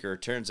as Speaker.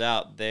 Turns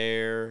out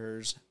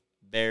there's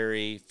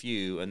very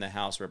few in the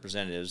House of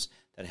Representatives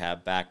that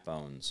have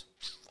backbones.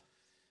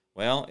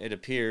 Well, it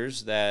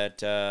appears that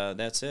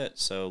that's it.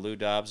 So Lou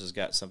Dobbs has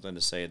got something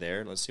to say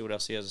there. Let's see what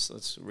else he has.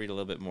 Let's read a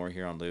little bit more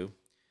here on Lou.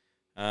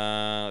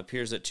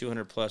 Appears that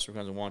 200 plus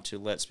Republicans want to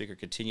let Speaker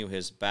continue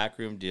his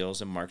backroom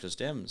deals and Marxist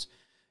Dems.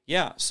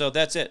 Yeah, so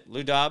that's it.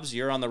 Lou Dobbs,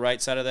 you're on the right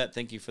side of that.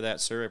 Thank you for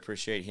that, sir. I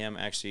appreciate him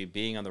actually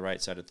being on the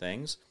right side of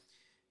things.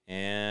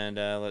 And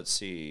let's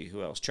see,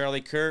 who else?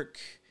 Charlie Kirk,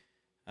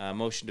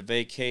 motion to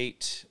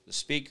vacate the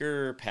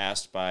Speaker,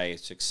 passed by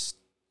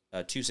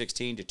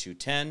 216 to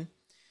 210.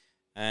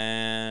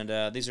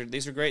 And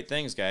these are great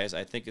things, guys.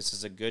 I think this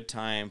is a good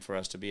time for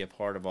us to be a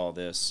part of all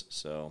this.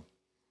 So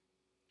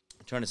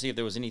I'm trying to see if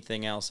there was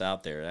anything else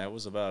out there. That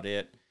was about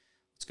it.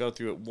 Let's go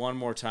through it one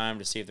more time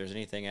to see if there's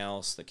anything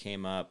else that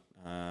came up.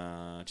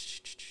 I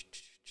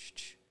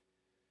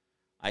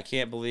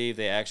can't believe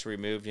they actually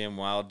removed him.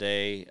 Wild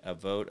Day, a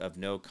vote of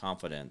no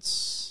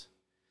confidence.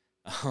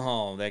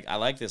 Oh, I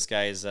like this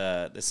guy's.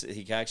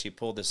 He actually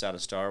pulled this out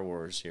of Star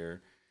Wars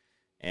here,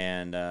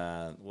 and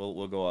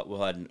we'll go.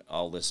 We'll ahead and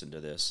I'll listen to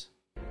this.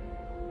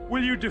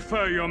 Will you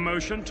defer your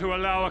motion to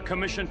allow a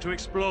commission to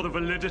explore the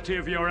validity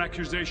of your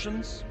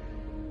accusations?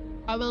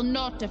 I will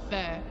not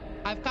defer.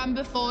 I've come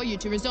before you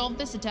to resolve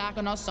this attack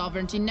on our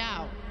sovereignty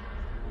now.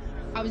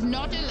 I was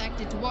not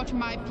elected to watch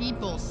my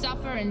people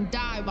suffer and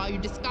die while you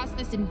discuss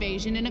this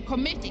invasion in a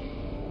committee.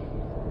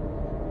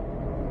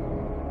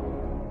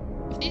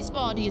 If this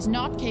body is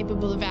not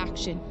capable of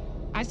action,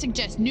 I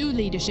suggest new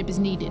leadership is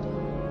needed.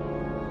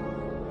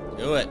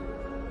 Do it.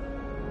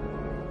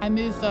 I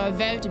move for a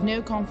vote of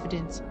no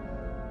confidence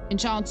in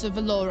Chancellor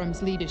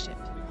Valorum's leadership.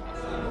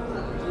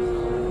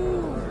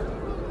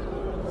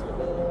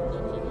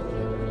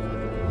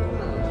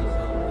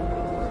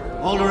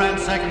 Alderaan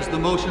seconds the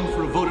motion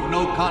for a vote of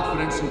no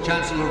confidence in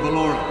Chancellor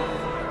Valorum.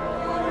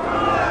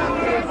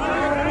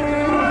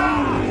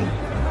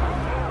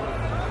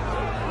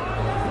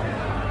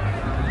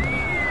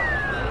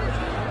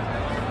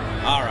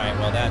 All right,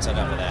 well, that's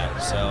enough of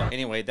that. So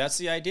anyway, that's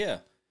the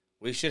idea.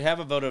 We should have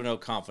a vote of no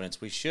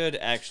confidence. We should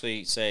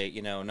actually say,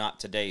 not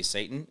today,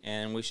 Satan,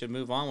 and we should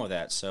move on with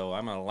that. So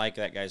I'm going to like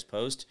that guy's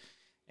post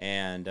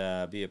and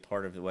be a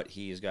part of what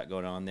he has got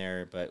going on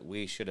there. But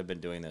we should have been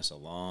doing this a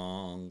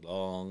long,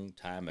 long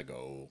time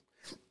ago.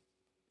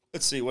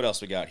 Let's see what else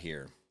we got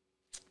here.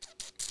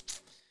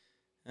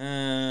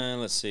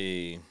 Let's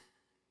see.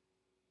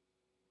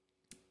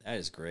 That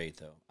is great,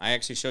 though. I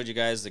actually showed you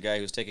guys the guy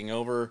who's taking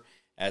over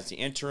as the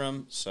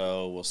interim,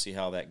 so we'll see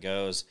how that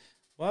goes.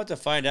 We'll have to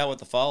find out what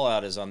the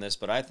fallout is on this,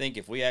 but I think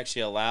if we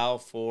actually allow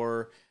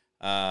for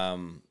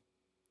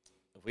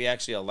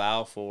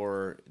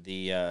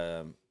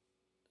the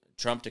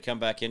Trump to come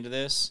back into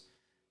this,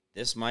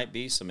 this might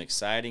be some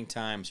exciting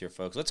times here,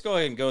 folks. Let's go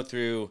ahead and go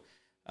through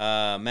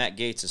Matt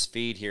Gaetz'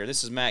 feed here.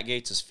 This is Matt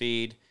Gaetz'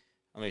 feed.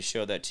 Let me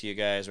show that to you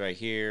guys right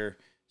here.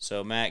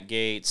 So Matt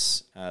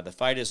Gaetz, the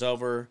fight is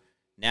over.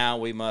 Now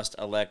we must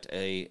elect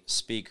a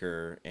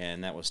speaker,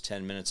 and that was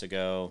 10 minutes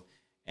ago.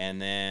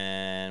 And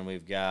then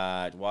we've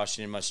got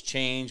Washington must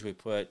change. We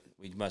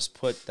must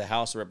put the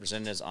House of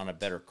Representatives on a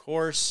better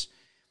course.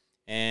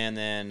 And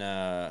then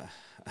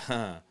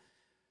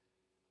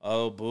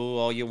oh, boo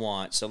all you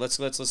want. So let's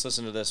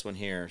listen to this one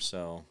here.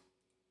 So,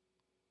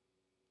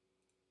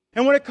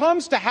 and when it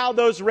comes to how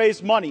those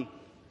raise money,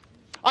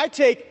 I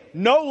take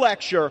no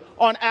lecture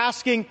on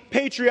asking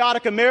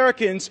patriotic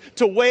Americans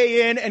to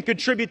weigh in and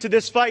contribute to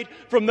this fight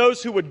from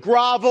those who would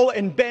grovel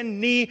and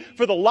bend knee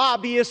for the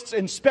lobbyists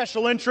and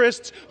special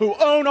interests who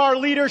own our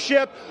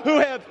leadership, who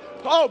have,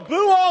 oh,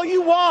 boo all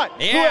you want,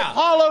 who have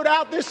hollowed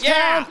out this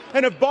town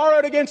and have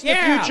borrowed against the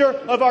future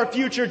of our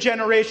future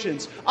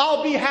generations.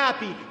 I'll be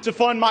happy to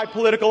fund my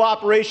political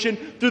operation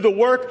through the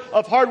work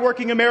of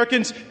hardworking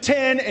Americans,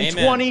 $10 and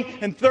 $20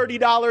 and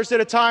 $30 at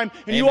a time,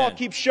 and you all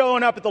keep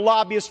showing up at the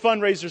lobbyist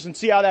fundraisers and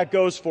see how that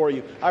goes for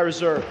you. I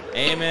reserve.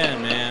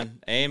 Amen,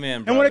 man.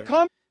 Amen, brother. And when it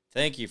comes,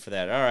 thank you for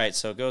that. All right,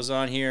 so it goes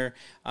on here.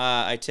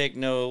 I take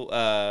no.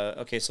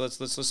 Okay, so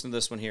let's listen to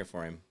this one here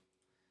for him.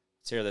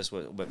 Let's hear this.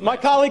 My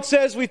colleague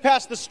says we've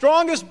passed the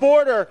strongest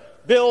border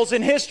bills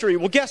in history.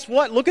 Well, guess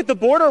what? Look at the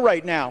border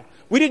right now.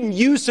 We didn't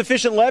use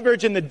sufficient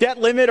leverage in the debt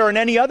limit or in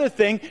any other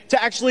thing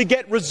to actually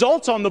get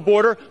results on the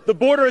border. The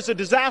border is a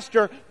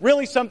disaster,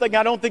 really something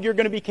I don't think you're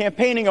going to be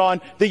campaigning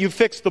on, that you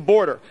fix the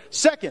border.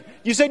 Second,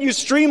 you said you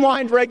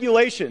streamlined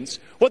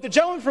regulations. What the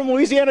gentleman from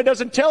Louisiana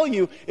doesn't tell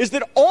you is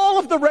that all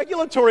of the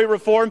regulatory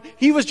reform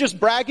he was just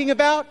bragging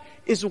about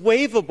is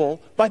waivable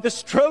by the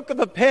stroke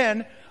of a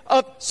pen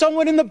of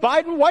someone in the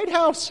Biden White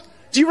House.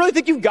 Do you really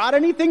think you've got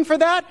anything for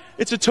that?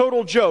 It's a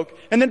total joke.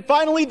 And then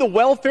finally, the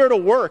welfare to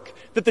work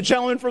that the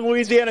gentleman from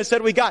Louisiana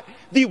said we got.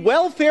 The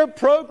welfare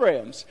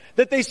programs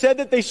that they said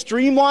that they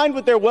streamlined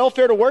with their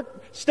welfare to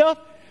work stuff,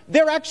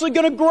 they're actually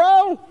going to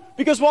grow.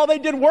 Because while they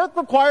did work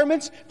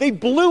requirements, they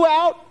blew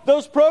out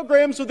those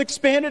programs with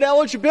expanded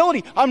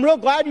eligibility. I'm real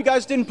glad you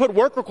guys didn't put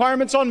work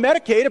requirements on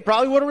Medicaid. It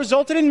probably would have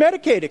resulted in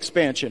Medicaid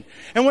expansion.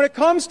 And when it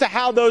comes to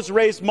how those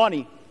raise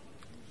money,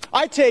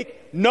 I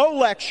take no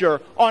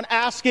lecture on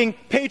asking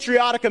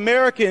patriotic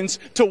Americans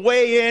to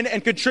weigh in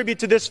and contribute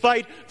to this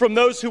fight from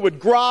those who would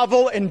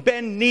grovel and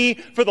bend knee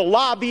for the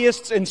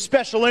lobbyists and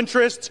special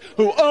interests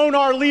who own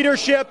our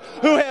leadership,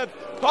 who have,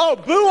 oh,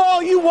 boo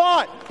all you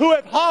want, who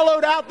have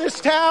hollowed out this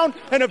town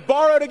and have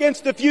borrowed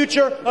against the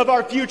future of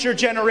our future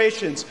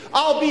generations.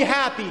 I'll be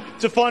happy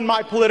to fund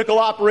my political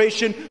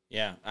operation.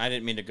 Yeah, I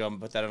didn't mean to go and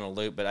put that on a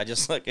loop, but I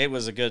just like it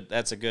was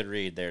that's a good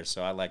read there,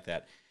 so I like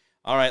that.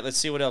 All right, let's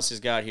see what else he's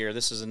got here.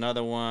 This is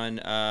another one.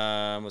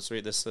 Let's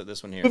read this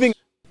one here.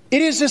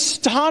 It is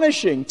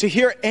astonishing to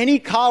hear any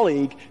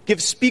colleague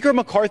give Speaker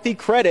McCarthy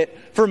credit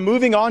for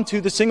moving on to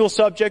the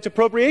single-subject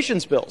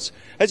appropriations bills.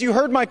 As you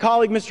heard my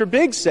colleague, Mr.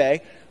 Biggs,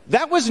 say,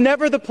 that was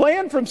never the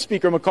plan from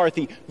Speaker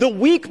McCarthy. The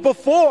week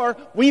before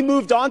we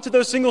moved on to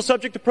those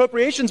single-subject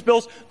appropriations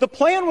bills, the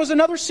plan was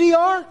another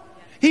CR.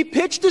 He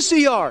pitched a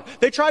CR.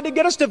 They tried to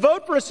get us to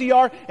vote for a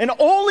CR, and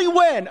only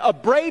when a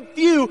brave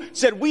few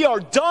said we are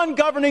done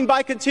governing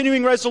by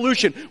continuing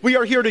resolution, we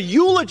are here to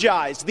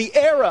eulogize the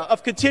era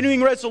of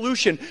continuing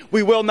resolution,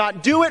 we will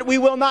not do it, we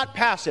will not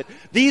pass it.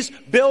 These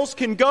bills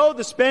can go,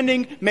 the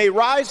spending may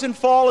rise and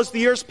fall as the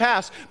years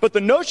pass, but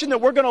the notion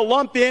that we're going to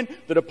lump in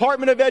the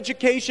Department of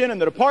Education and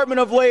the Department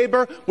of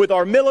Labor with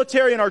our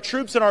military and our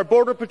troops and our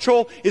Border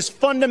Patrol is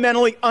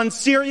fundamentally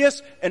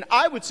unserious, and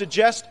I would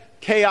suggest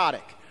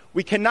chaotic.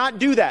 We cannot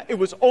do that. It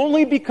was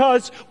only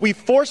because we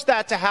forced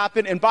that to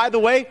happen. And by the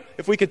way,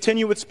 if we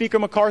continue with Speaker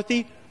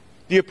McCarthy,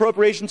 the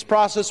appropriations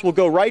process will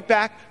go right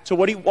back to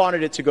what he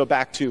wanted it to go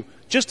back to.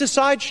 Just a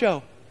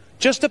sideshow,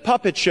 just a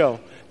puppet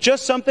show,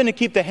 just something to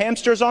keep the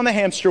hamsters on the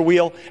hamster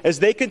wheel as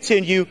they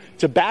continue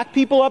to back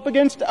people up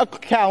against a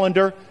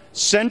calendar,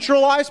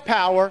 centralize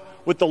power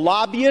with the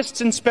lobbyists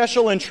and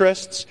special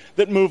interests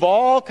that move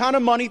all kind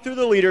of money through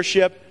the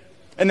leadership.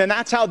 And then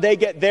that's how they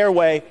get their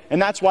way, and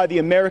that's why the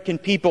American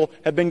people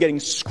have been getting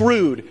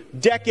screwed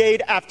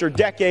decade after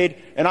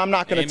decade, and I'm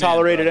not going to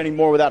tolerate it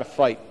anymore without a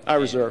fight. I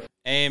reserve.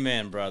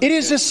 Amen, brother. It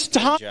is a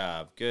Good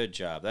job. Good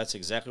job. That's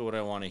exactly what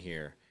I want to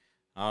hear.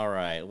 All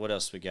right, what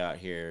else we got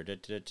here? Day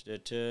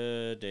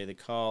the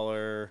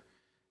caller.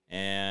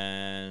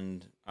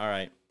 And, all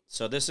right.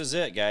 So this is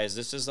it, guys.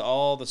 This is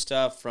all the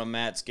stuff from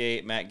Matt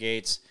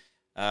Gaetz.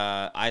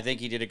 I think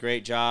he did a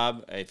great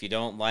job. If you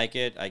don't like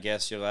it, I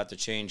guess you'll have to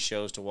change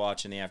shows to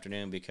watch in the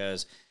afternoon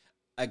because,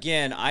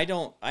 again, I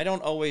don't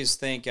always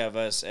think of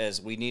us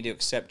as we need to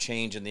accept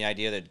change in the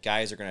idea that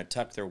guys are going to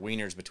tuck their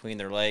wieners between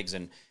their legs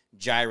and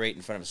gyrate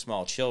in front of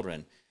small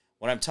children.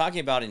 What I'm talking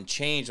about in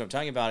change, what I'm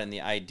talking about in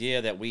the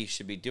idea that we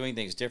should be doing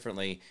things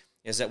differently,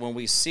 is that when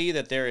we see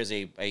that there is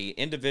a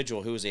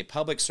individual who is a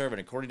public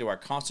servant according to our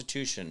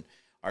Constitution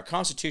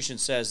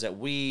says that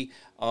we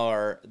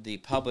are the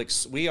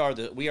public's, we are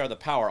the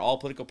power. All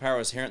political power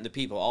is inherent in the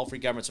people. All free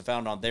governments are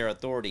founded on their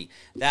authority.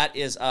 That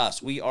is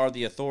us. We are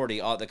the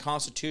authority. The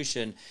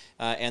Constitution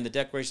and the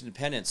Declaration of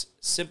Independence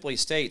simply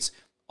states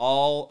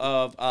all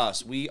of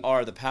us. We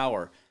are the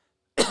power.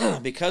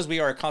 Because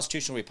we are a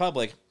constitutional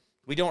republic,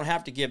 we don't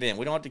have to give in.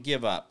 We don't have to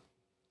give up.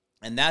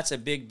 And that's a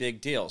big,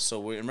 big deal.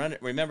 So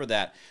remember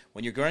that.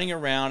 When you're running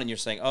around and you're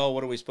saying, oh,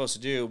 what are we supposed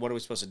to do? What are we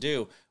supposed to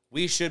do?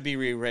 We should be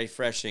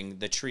refreshing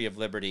the tree of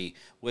liberty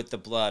with the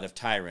blood of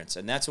tyrants.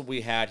 And that's what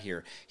we had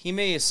here. He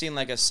may have seemed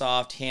like a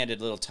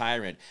soft-handed little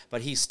tyrant,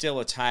 but he's still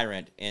a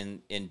tyrant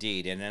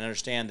indeed. And I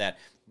understand that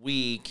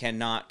we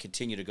cannot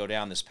continue to go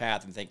down this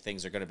path and think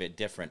things are going to be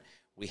different.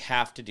 We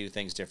have to do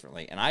things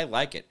differently. And I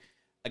like it.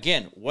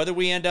 Again, whether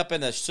we end up in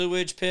the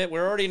sewage pit,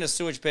 we're already in a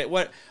sewage pit.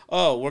 What?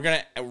 Oh, we're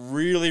going to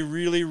really,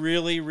 really,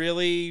 really,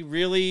 really,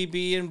 really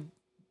be in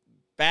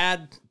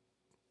bad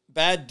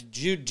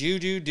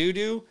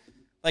doo-doo.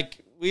 Like,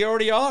 we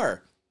already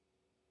are.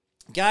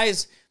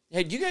 Guys,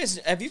 have you guys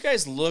actually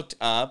looked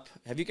up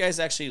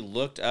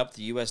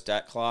the U.S.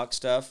 debt clock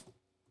stuff?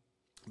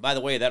 By the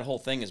way, that whole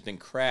thing has been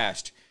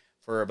crashed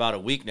for about a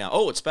week now.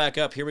 Oh, it's back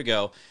up. Here we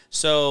go.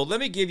 So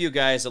let me give you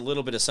guys a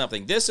little bit of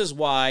something. This is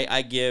why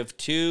I give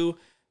two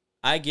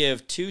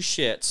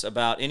shits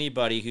about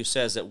anybody who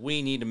says that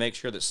we need to make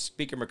sure that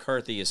Speaker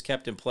McCarthy is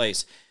kept in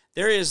place.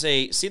 There is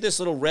see this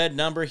little red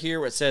number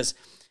here where it says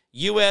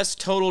U.S.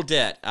 total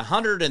debt,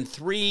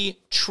 $103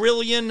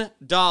 trillion.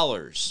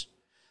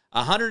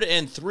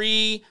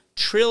 $103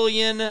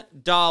 trillion,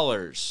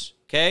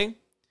 okay?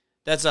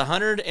 That's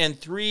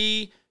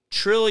 $103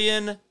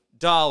 trillion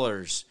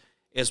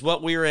is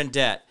what we are in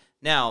debt.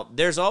 Now,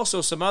 there's also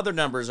some other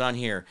numbers on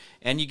here,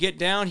 and you get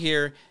down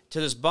here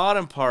to this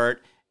bottom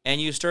part, and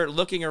you start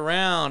looking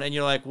around, and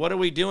you're like, what are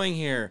we doing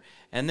here?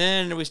 And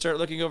then we start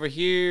looking over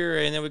here,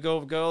 and then we go,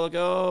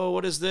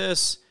 what is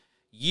this?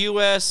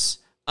 U.S.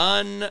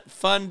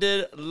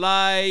 unfunded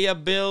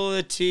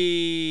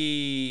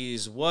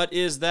liabilities. What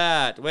is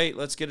that? Wait,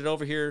 let's get it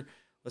over here.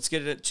 Let's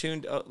get it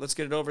tuned. Let's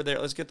get it over there.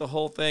 Let's get the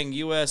whole thing.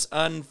 U.S.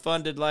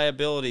 unfunded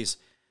liabilities.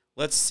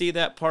 Let's see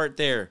that part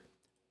there.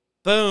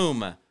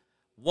 Boom.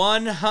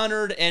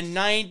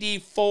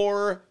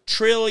 $194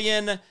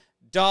 trillion.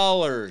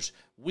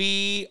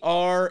 We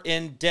are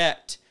in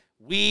debt.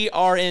 We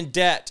are in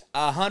debt.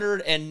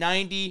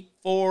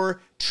 $194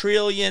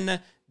 trillion.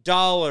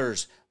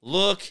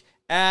 Look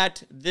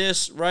at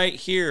this right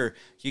here.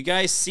 You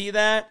guys see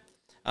that?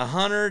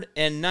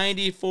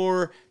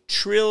 $194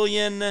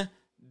 trillion.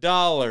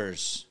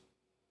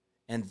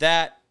 And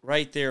that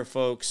right there,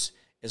 folks,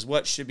 is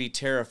what should be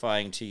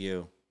terrifying to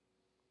you.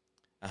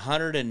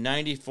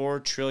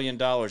 $194 trillion.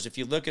 If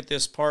you look at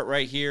this part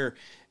right here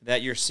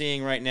that you're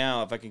seeing right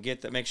now, if I can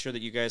get that, make sure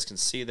that you guys can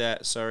see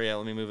that. Sorry,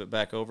 let me move it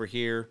back over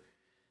here.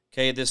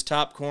 Okay, this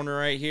top corner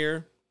right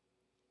here.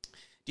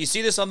 Do you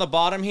see this on the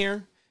bottom here?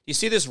 Do you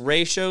see this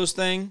ratios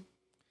thing?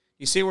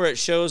 You see where it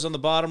shows on the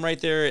bottom right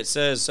there? It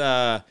says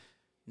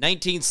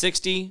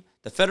 1960,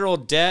 the federal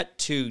debt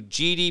to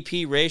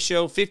GDP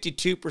ratio,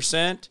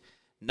 52%.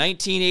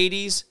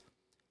 1980s,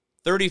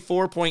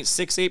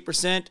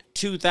 34.68%.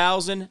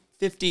 2000,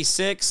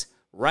 56.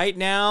 Right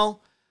now,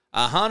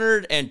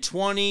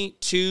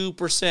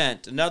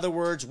 122%. In other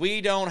words,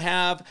 we don't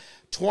have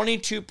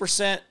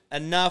 22%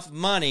 enough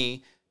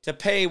money to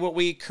pay what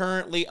we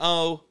currently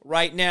owe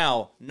right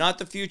now. Not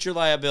the future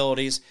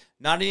liabilities,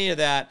 not any of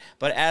that,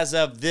 but as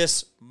of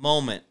this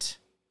moment.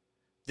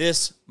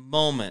 This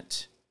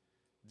moment.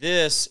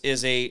 This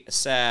is a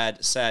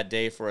sad, sad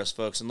day for us,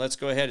 folks. And let's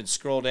go ahead and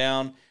scroll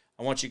down.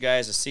 I want you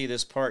guys to see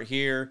this part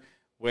here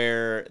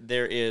where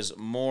there is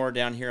more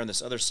down here on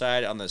this other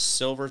side on the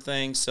silver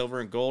thing,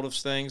 silver and gold of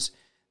things.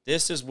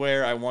 This is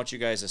where I want you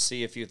guys to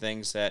see a few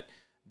things that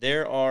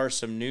there are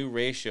some new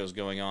ratios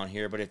going on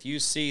here. But if you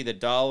see the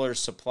dollar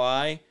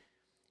supply,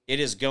 it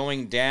is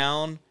going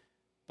down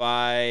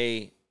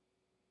by,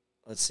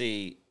 let's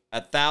see,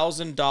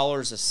 $1,000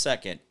 a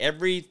second.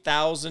 Every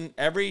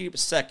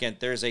second,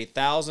 there's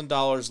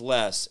 $1,000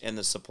 less in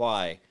the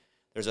supply.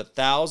 There's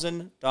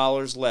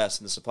 $1,000 less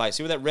in the supply.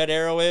 See where that red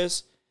arrow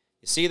is?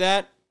 You see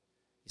that?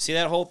 You see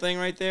that whole thing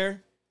right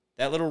there?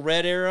 That little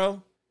red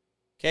arrow?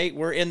 Okay,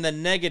 we're in the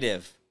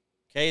negative.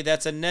 Okay,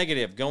 that's a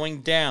negative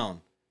going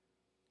down.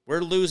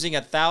 We're losing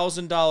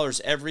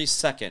 $1,000 every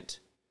second.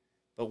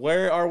 But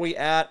where are we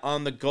at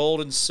on the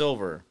gold and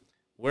silver?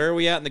 Where are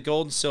we at in the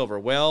gold and silver?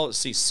 Well, let's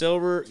see,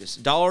 silver,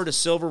 dollar to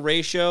silver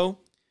ratio.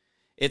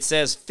 It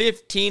says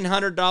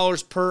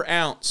 $1,500 per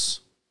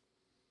ounce.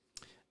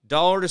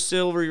 Dollar to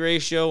silver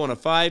ratio on a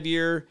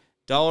 5-year,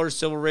 dollar to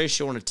silver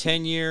ratio on a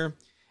 10-year,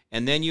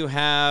 and then you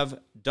have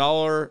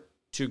dollar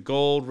to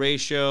gold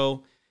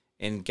ratio.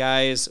 And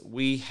guys,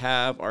 we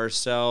have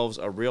ourselves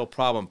a real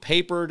problem.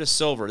 Paper to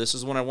silver. This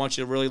is one I want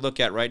you to really look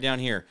at right down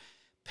here.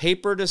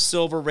 Paper to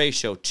silver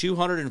ratio,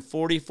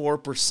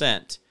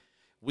 244%.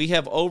 we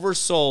have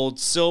oversold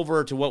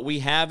silver to what we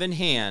have in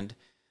hand,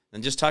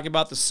 and just talking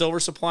about the silver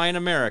supply in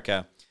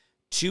America,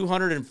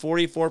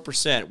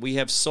 244%. We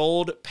have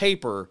sold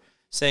paper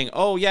saying,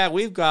 oh, yeah,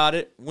 we've got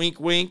it, wink,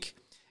 wink.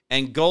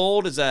 And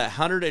gold is at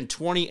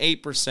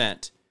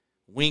 128%,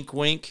 wink,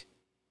 wink.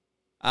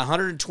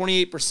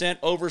 128%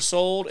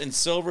 oversold, and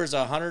silver is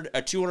 244%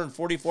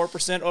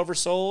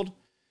 oversold.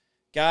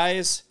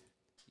 Guys,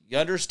 you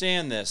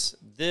understand this.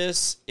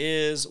 This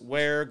is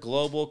where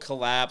global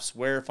collapse,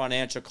 where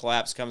financial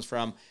collapse comes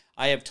from.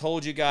 I have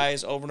told you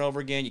guys over and over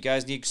again, you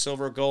guys need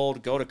silver or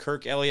gold. Go to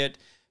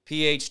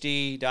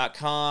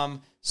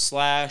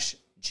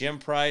KirkElliottPhD.com/Jim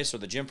Price or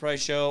the Jim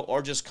Price Show,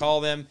 or just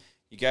call them.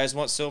 You guys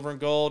want silver and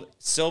gold?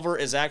 Silver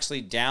is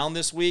actually down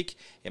this week.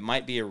 It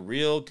might be a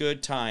real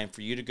good time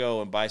for you to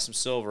go and buy some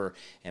silver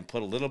and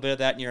put a little bit of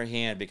that in your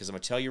hand, because I'm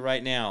going to tell you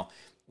right now,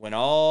 when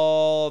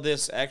all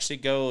this actually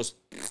goes,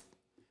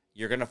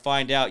 you're going to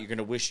find out, you're going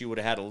to wish you would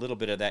have had a little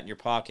bit of that in your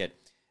pocket.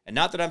 And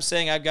not that I'm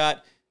saying I've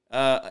got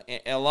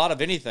a lot of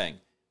anything,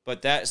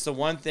 but that's the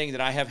one thing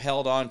that I have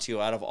held on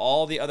to out of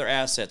all the other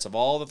assets, of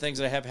all the things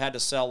that I have had to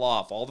sell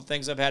off, all the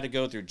things I've had to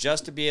go through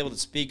just to be able to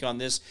speak on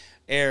this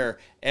air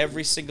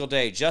every single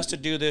day, just to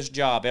do this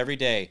job every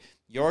day.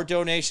 Your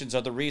donations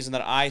are the reason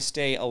that I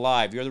stay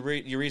alive. You're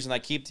the reason I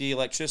keep the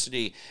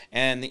electricity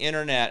and the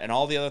internet and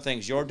all the other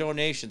things. Your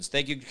donations.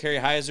 Thank you, Kerry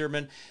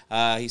Heiserman.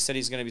 He said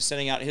he's going to be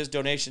sending out his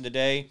donation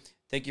today.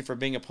 Thank you for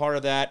being a part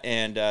of that,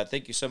 and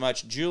thank you so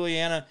much.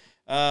 Juliana,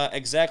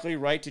 exactly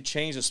right to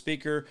change the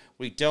speaker.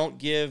 We don't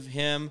give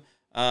him,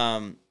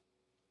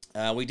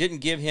 we didn't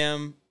give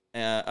him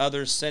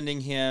others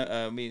sending him,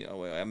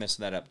 I messed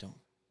that up.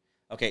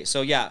 Okay,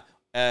 so yeah.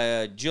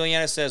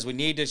 Juliana says we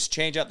need to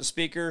change out the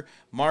speaker.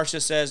 Marcia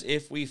says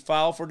if we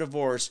file for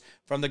divorce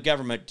from the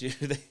government,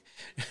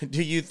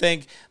 do you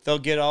think they'll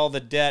get all the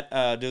debt?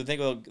 Do you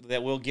think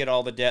that we'll get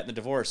all the debt in the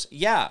divorce?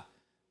 Yeah,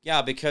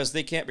 because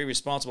they can't be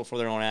responsible for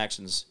their own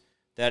actions.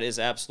 That is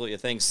absolutely a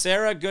thing.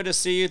 Sarah, good to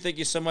see you. Thank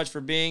you so much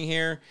for being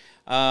here.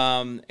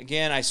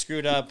 Again, I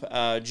screwed up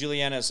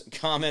Juliana's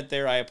comment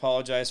there. I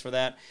apologize for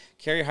that.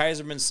 Carrie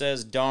Heiserman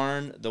says,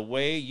 darn, the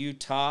way you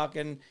talk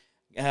and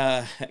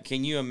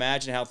can you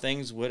imagine how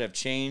things would have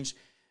changed?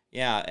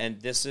 Yeah,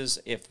 and this is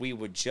if we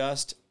would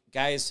just,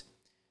 guys,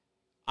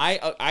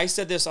 I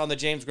said this on the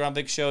James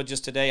Grumbick show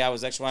just today. I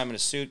was actually, I'm in a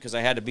suit because I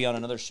had to be on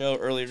another show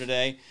earlier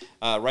today,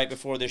 right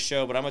before this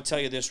show, but I'm going to tell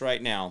you this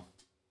right now.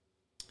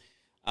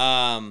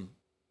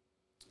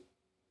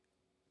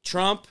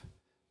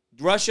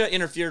 Russia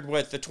interfered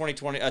with the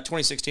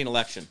 2016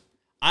 election.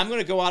 I'm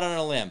going to go out on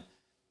a limb.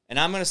 And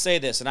I'm going to say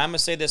this, and I'm going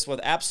to say this with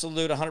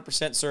absolute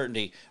 100%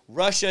 certainty.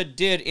 Russia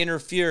did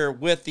interfere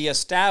with the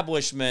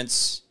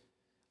establishment's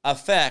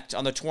effect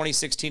on the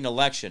 2016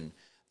 election.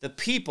 The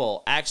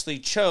people actually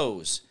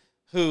chose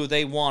who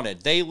they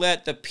wanted. They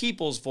let the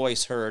people's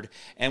voice heard,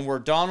 and where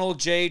Donald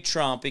J.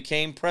 Trump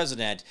became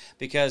president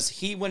because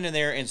he went in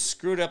there and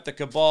screwed up the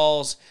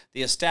cabals,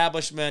 the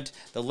establishment,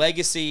 the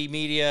legacy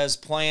media's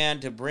plan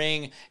to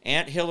bring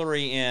Aunt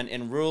Hillary in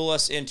and rule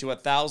us into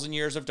 1,000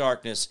 years of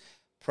darkness.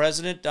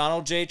 President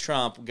Donald J.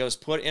 Trump was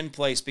put in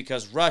place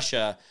because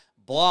Russia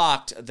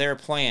blocked their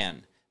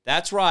plan.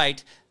 That's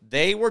right.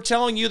 They were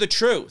telling you the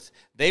truth.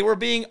 They were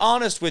being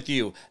honest with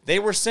you. They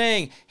were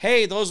saying,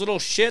 hey, those little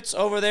shits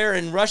over there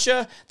in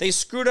Russia, they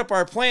screwed up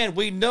our plan.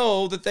 We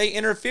know that they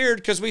interfered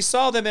because we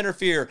saw them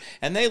interfere.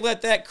 And they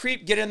let that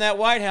creep get in that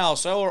White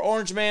House. Oh,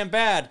 Orange Man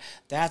bad.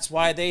 That's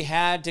why they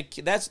had to,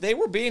 they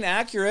were being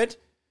accurate.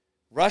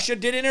 Russia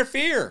did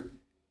interfere.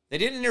 They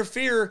didn't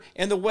interfere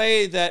in the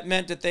way that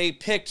meant that they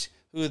picked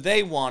who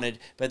they wanted,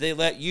 but they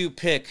let you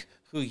pick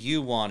who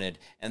you wanted.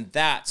 And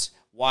that's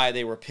why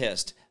they were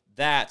pissed.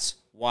 That's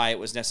why it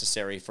was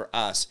necessary for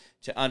us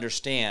to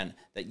understand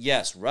that,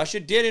 yes, Russia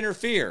did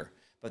interfere,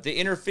 but they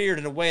interfered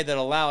in a way that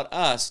allowed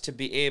us to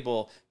be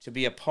able to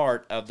be a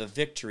part of the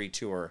victory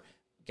tour.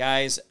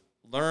 Guys,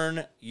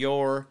 learn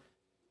your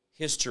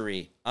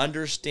history.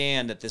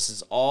 Understand that this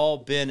has all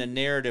been a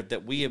narrative,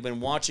 that we have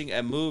been watching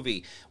a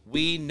movie.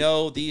 We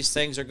know these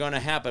things are going to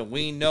happen.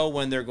 We know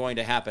when they're going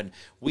to happen.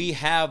 We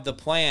have the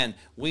plan.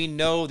 We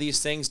know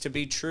these things to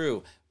be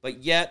true.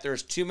 But yet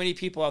there's too many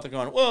people out there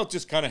going, well, it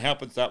just kind of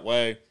happens that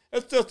way.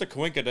 It's just a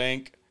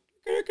quinkadink.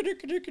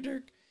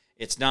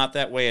 It's not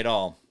that way at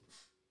all.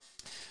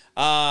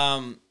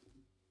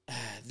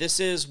 This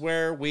is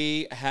where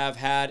we have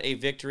had a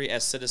victory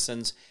as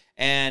citizens.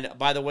 And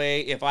by the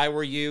way, if I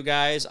were you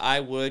guys, I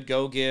would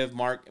go give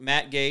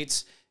Matt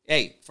Gaetz,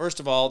 hey, first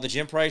of all, the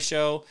Jim Price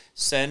Show,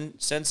 send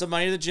some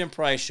money to the Jim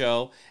Price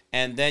Show,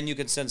 and then you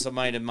can send some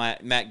money to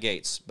Matt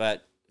Gaetz.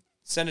 But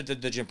send it to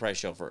the Jim Price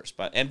Show first.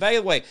 And by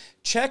the way,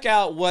 check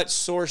out what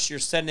source you're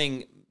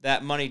sending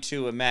that money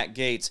to a Matt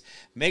Gaetz.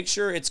 Make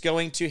sure it's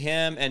going to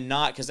him and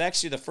not, because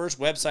actually the first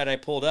website I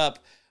pulled up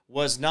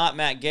was not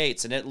Matt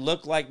Gaetz, and it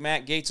looked like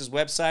Matt Gaetz'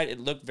 website. It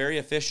looked very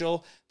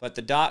official, but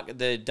the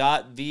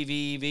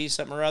 .vvv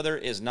something or other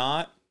is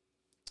not.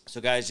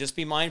 So guys, just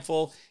be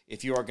mindful.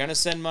 If you are going to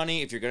send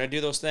money, if you're going to do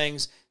those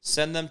things,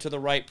 send them to the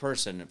right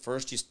person.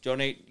 First, you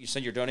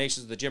send your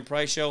donations to the Jim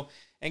Price Show.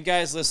 And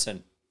guys,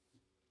 listen,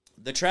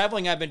 The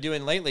traveling I've been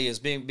doing lately is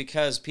being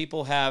because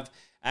people have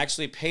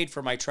actually paid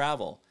for my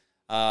travel.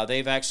 The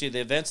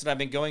events that I've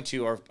been going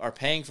to are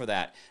paying for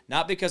that,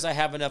 not because I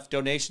have enough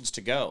donations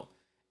to go.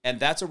 And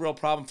that's a real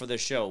problem for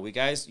this show. You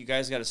guys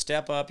got to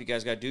step up. You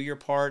guys got to do your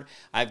part.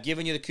 I've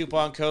given you the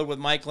coupon code with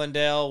Mike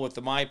Lindell, with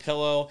the My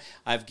Pillow.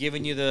 I've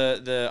given you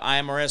the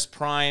IMRS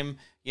Prime,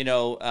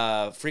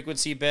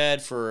 frequency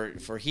bed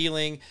for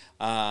healing.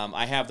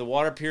 I have the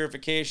water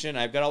purification.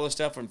 I've got all this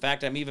stuff. In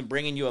fact, I'm even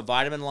bringing you a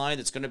vitamin line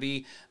that's going to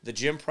be the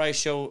Jim Price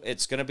Show.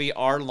 It's going to be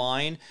our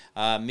line.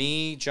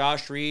 Me,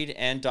 Josh Reed,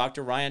 and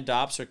Dr. Ryan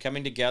Dobbs are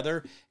coming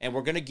together, and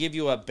we're going to give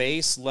you a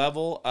base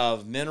level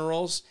of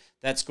minerals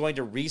that's going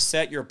to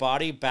reset your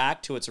body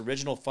back to its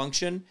original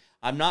function.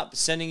 I'm not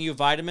sending you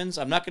vitamins.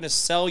 I'm not going to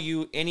sell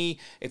you any.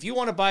 If you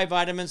want to buy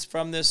vitamins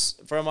from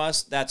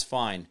us, that's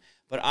fine.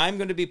 But I'm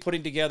going to be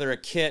putting together a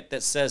kit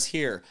that says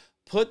here,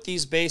 put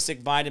these basic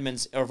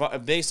vitamins or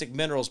basic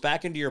minerals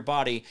back into your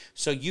body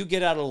so you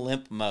get out of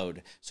limp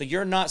mode. So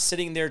you're not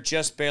sitting there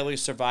just barely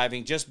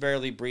surviving, just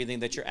barely breathing,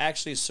 that you're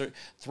actually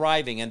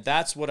thriving. And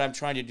that's what I'm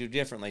trying to do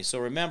differently. So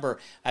remember,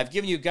 I've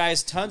given you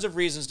guys tons of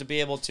reasons to be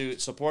able to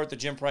support the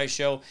Jim Price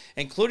Show,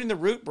 including the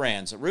Root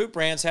Brands. Root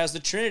Brands has the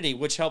Trinity,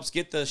 which helps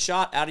get the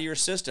shot out of your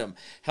system,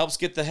 helps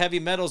get the heavy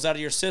metals out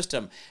of your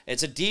system.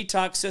 It's a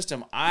detox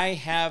system. I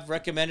have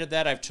recommended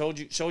that. I've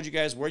showed you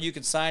guys where you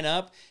can sign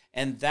up.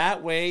 And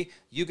that way,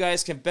 you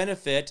guys can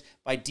benefit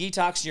by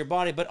detoxing your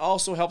body, but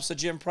also helps the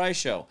Jim Price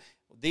Show.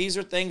 These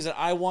are things that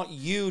I want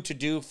you to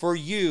do for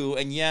you.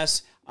 And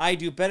yes, I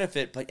do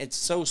benefit, but it's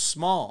so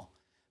small.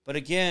 But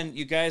again,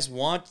 you guys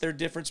want their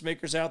difference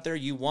makers out there.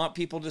 You want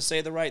people to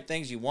say the right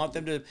things. You want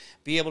them to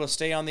be able to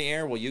stay on the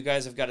air. Well, you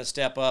guys have got to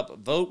step up,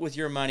 vote with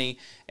your money,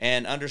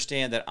 and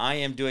understand that I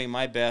am doing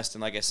my best.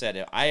 And like I said,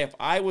 if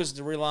I was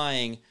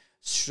relying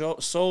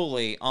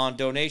solely on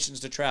donations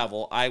to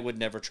travel, I would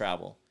never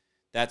travel.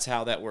 That's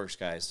how that works,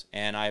 guys.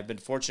 And I've been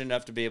fortunate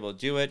enough to be able to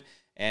do it.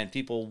 And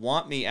people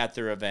want me at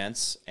their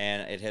events.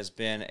 And it has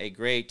been a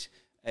great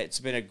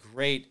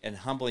and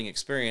humbling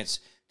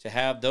experience to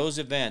have those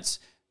events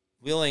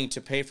willing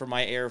to pay for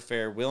my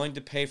airfare, willing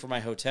to pay for my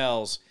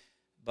hotels.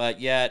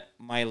 But yet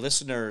my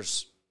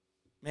listeners,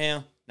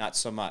 not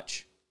so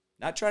much.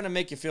 Not trying to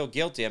make you feel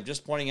guilty. I'm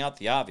just pointing out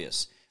the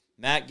obvious.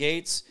 Matt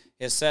Gaetz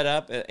has set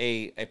up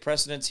a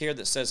precedence here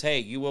that says, hey,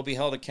 you will be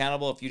held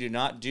accountable if you do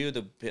not do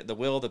the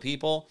will of the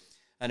people.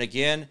 And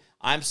again,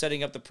 I'm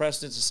setting up the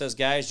precedence that says,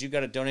 guys, you got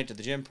to donate to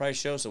the Jim Price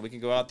Show so we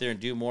can go out there and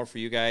do more for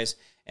you guys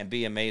and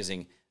be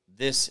amazing.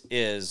 This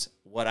is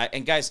what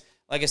and guys,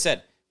 like I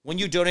said, when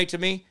you donate to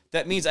me,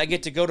 that means I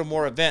get to go to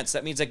more events.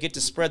 That means I get to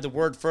spread the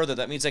word further.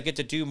 That means I get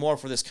to do more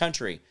for this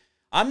country.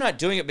 I'm not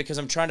doing it because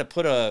I'm trying to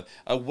put a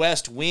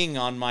west wing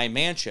on my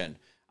mansion.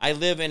 I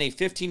live in a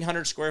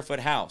 1,500 square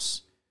foot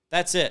house.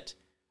 That's it.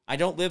 I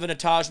don't live in a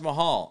Taj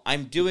Mahal.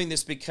 I'm doing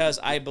this because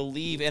I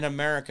believe in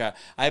America.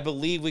 I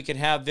believe we can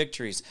have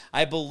victories.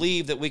 I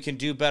believe that we can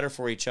do better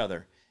for each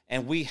other.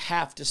 And we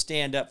have to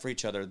stand up for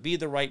each other. Be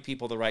the right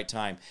people at the right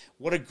time.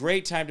 What a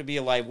great time to be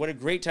alive. What a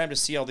great time to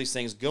see all these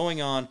things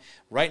going on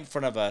right in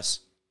front of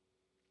us.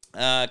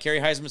 Kerry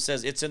Heisman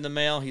says, it's in the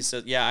mail. He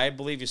says, yeah, I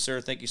believe you,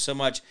 sir. Thank you so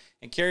much.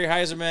 And Kerry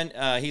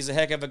Heisman, he's a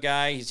heck of a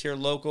guy. He's here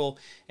local.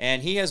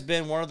 And he has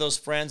been one of those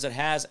friends that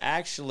has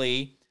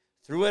actually,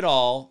 through it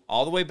all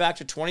the way back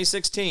to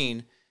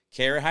 2016,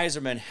 Kerry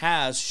Heisman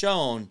has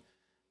shown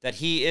that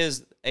he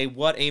is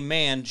what a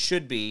man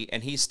should be,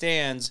 and he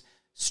stands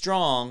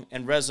strong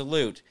and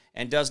resolute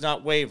and does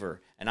not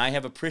waver. And I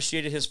have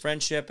appreciated his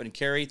friendship. And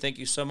Kerry, thank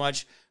you so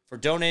much for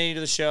donating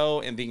to the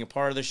show and being a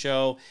part of the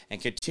show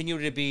and continue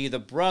to be the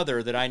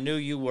brother that I knew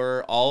you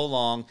were all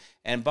along.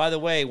 And by the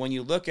way, when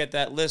you look at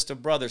that list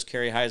of brothers,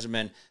 Kerry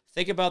Heisman,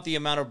 think about the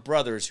amount of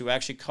brothers who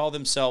actually call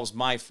themselves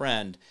my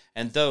friend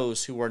and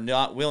those who were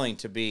not willing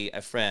to be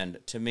a friend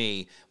to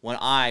me when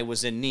I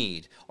was in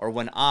need or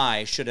when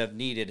I should have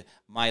needed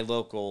my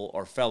local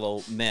or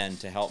fellow men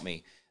to help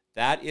me.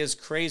 That is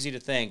crazy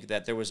to think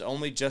that there was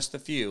only just a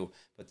few,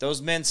 but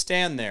those men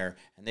stand there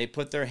and they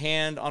put their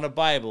hand on a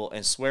Bible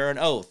and swear an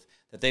oath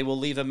that they will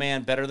leave a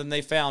man better than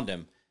they found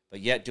him. But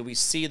yet, do we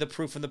see the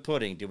proof in the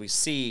pudding? Do we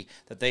see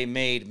that they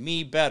made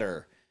me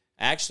better?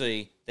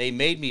 Actually, they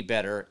made me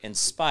better in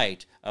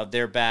spite of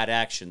their bad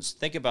actions.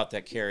 Think about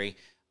that, Kerry.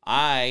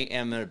 I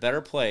am in a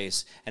better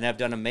place and have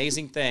done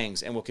amazing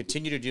things and will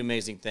continue to do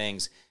amazing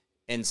things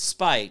in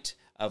spite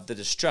of the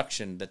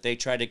destruction that they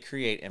tried to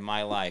create in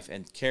my life.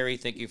 And Kerry,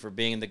 thank you for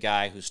being the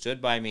guy who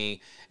stood by me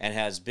and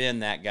has been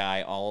that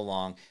guy all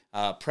along.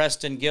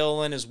 Preston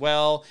Gilliland as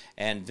well,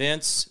 and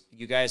Vince,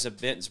 you guys have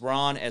been,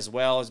 Ron as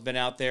well has been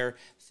out there.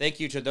 Thank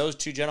you to those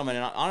two gentlemen.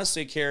 And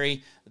honestly,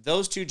 Kerry,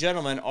 those two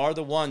gentlemen are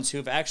the ones who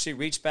have actually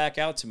reached back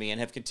out to me and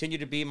have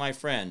continued to be my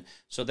friend.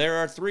 So there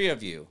are three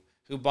of you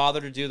who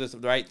bothered to do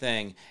the right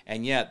thing,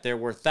 and yet there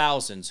were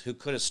thousands who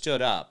could have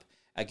stood up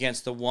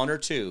against the one or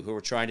two who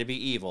were trying to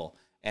be evil.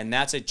 And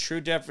that's a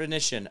true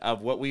definition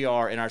of what we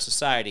are in our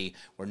society,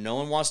 where no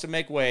one wants to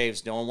make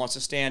waves, no one wants to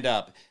stand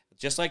up.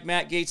 just like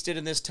Matt Gaetz did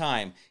in this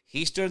time.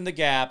 He stood in the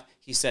gap.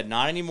 He said,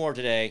 not anymore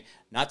today.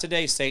 Not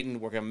today,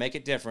 Satan. We're going to make a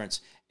difference.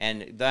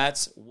 And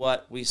that's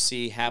what we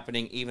see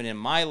happening even in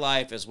my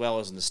life as well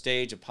as in the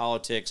stage of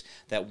politics,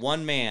 that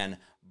one man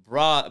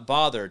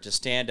bothered to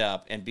stand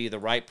up and be the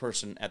right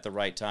person at the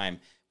right time.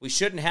 We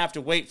shouldn't have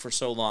to wait for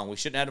so long. We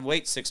shouldn't have to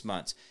wait 6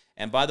 months.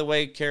 And by the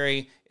way,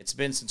 Kerry, it's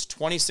been since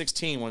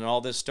 2016 when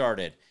all this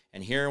started.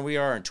 And here we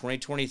are in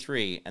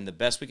 2023, and the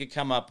best we could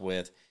come up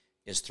with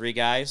is 3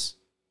 guys.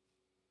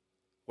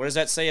 What does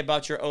that say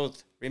about your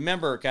oath?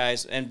 Remember,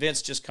 guys, and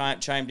Vince just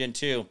chimed in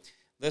too.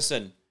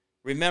 Listen,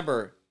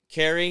 remember,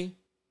 Kerry,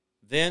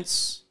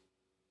 Vince,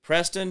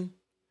 Preston,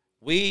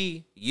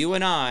 you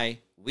and I,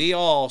 we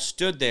all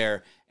stood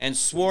there and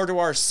swore to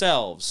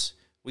ourselves.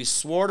 We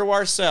swore to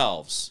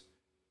ourselves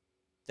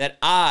that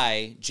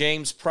I,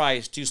 James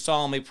Price, do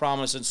solemnly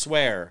promise and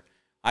swear.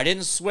 I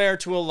didn't swear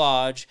to a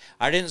lodge.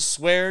 I didn't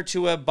swear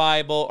to a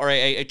Bible or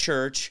a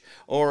church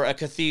or a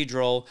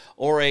cathedral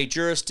or a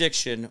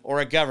jurisdiction or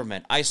a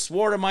government. I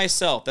swore to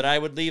myself that I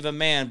would leave a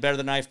man better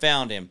than I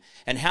found him.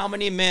 And how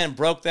many men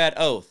broke that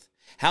oath?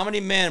 How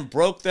many men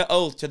broke the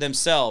oath to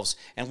themselves?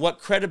 And what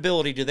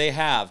credibility do they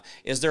have?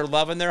 Is there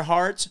love in their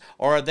hearts?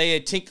 Or are they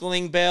a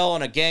tinkling bell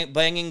and a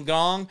banging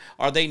gong?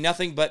 Are they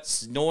nothing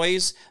but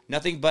noise,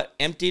 nothing but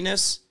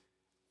emptiness?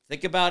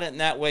 Think about it in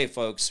that way,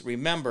 folks.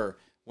 Remember,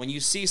 when you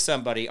see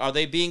somebody, are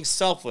they being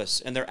selfless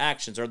in their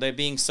actions? Are they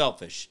being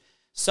selfish?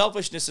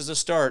 Selfishness is a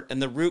start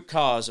and the root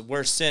cause of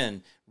where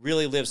sin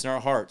really lives in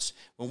our hearts.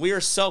 When we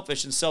are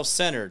selfish and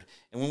self-centered,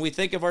 and when we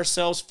think of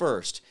ourselves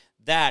first,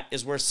 that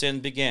is where sin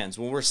begins.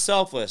 When we're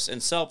selfless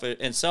and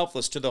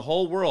selfless to the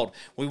whole world,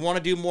 we want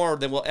to do more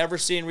than we'll ever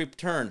see in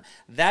return.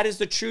 That is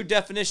the true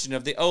definition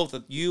of the oath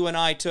that you and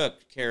I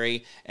took,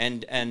 Kerry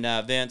and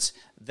Vince.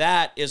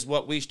 That is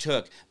what we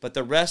took. But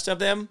the rest of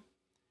them,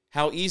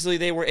 how easily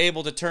they were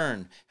able to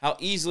turn, how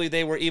easily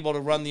they were able to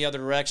run the other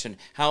direction,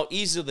 how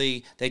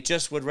easily they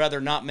just would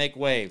rather not make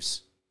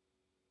waves.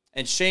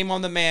 And shame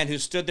on the man who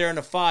stood there in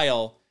a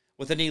file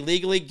with an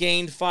illegally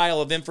gained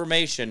file of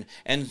information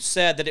and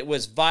said that it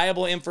was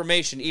viable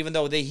information, even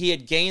though he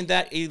had gained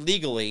that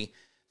illegally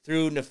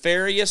through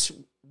nefarious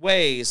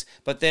ways,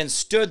 but then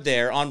stood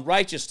there on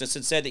righteousness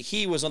and said that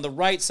he was on the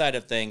right side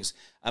of things.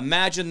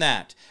 Imagine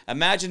that.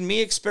 Imagine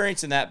me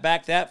experiencing that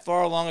back that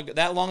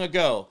long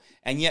ago.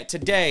 And yet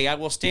today I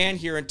will stand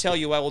here and tell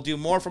you I will do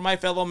more for my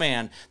fellow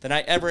man than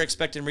I ever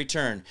expect in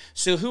return.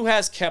 So who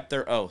has kept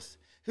their oath?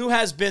 Who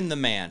has been the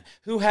man?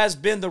 Who has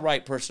been the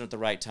right person at the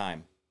right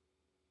time?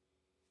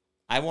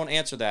 I won't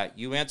answer that.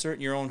 You answer it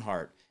in your own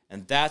heart.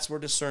 And that's where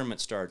discernment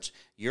starts.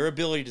 Your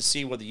ability to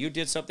see whether you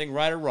did something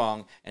right or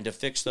wrong and to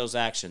fix those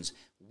actions.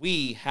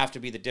 We have to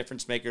be the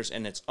difference makers,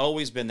 and it's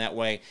always been that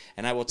way.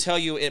 And I will tell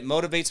you, it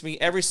motivates me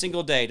every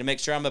single day to make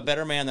sure I'm a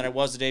better man than I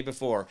was the day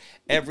before.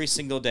 Every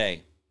single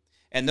day.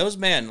 And those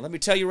men, let me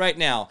tell you right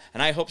now,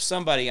 and I hope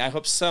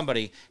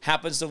somebody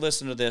happens to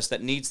listen to this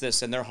that needs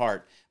this in their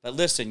heart. But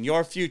listen,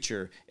 your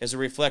future is a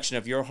reflection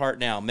of your heart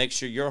now. Make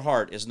sure your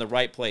heart is in the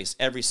right place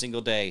every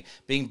single day,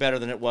 being better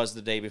than it was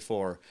the day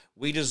before.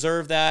 We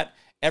deserve that.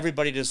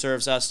 Everybody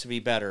deserves us to be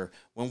better.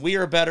 When we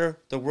are better,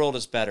 the world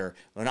is better.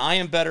 When I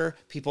am better,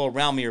 people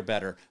around me are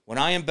better. When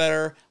I am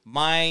better,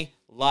 my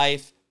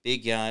life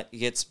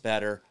gets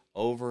better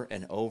over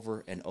and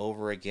over and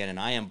over again. And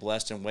I am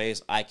blessed in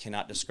ways I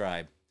cannot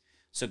describe.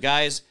 So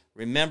guys,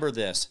 remember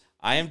this.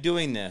 I am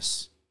doing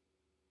this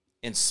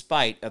in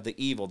spite of the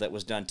evil that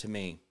was done to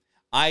me.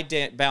 I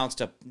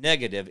bounced a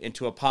negative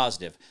into a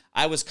positive.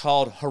 I was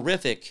called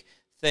horrific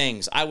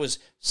things. It was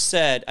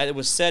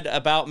said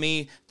about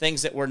me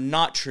things that were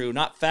not true,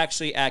 not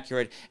factually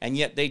accurate, and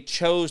yet they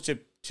chose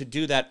to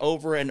do that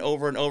over and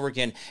over and over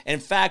again. In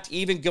fact,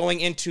 even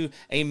going into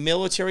a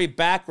military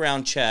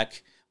background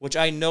check, which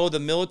I know the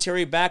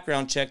military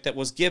background check that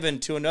was given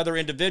to another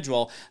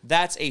individual,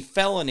 that's a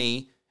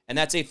felony and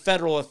that's a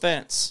federal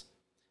offense.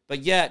 But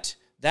yet,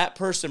 that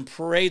person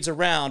parades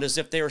around as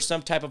if they are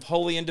some type of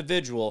holy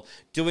individual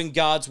doing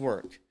God's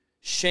work.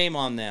 Shame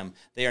on them.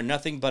 They are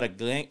nothing but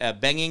a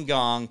banging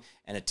gong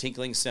and a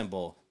tinkling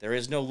cymbal. There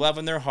is no love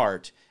in their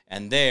heart,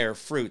 and their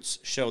fruits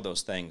show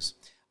those things.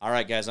 All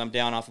right, guys, I'm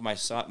down off of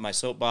my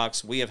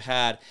soapbox. We have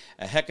had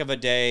a heck of a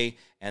day,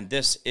 and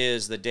this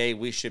is the day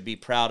we should be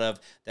proud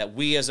of, that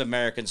we as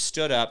Americans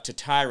stood up to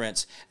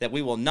tyrants, that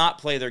we will not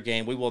play their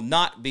game, we will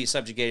not be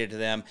subjugated to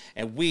them,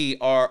 and we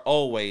are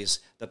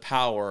always the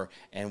power,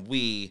 and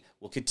we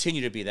will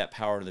continue to be that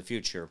power in the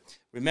future.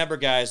 Remember,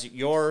 guys,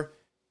 your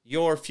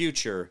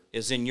future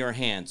is in your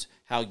hands.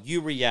 How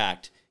you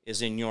react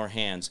is in your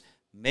hands.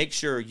 Make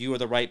sure you are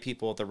the right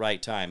people at the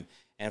right time.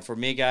 And for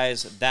me,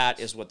 guys,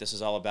 that is what this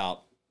is all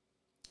about.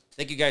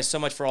 Thank you guys so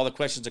much for all the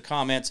questions and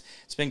comments.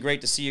 It's been great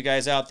to see you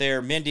guys out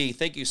there. Mindy,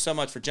 thank you so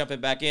much for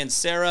jumping back in.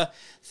 Sarah,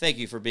 thank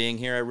you for being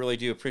here. I really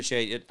do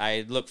appreciate it.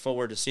 I look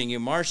forward to seeing you.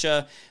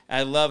 Marcia,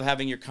 I love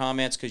having your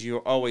comments because you're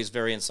always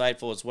very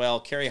insightful as well.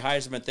 Carrie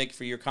Heiserman, thank you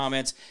for your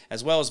comments,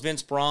 as well as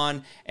Vince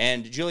Braun.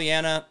 And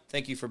Juliana,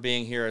 thank you for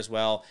being here as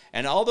well.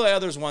 And all the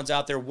others ones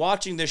out there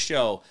watching this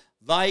show,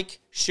 like,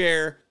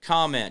 share,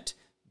 comment.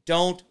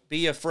 Don't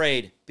be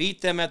afraid.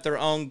 Beat them at their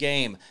own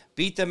game.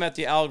 Beat them at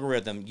the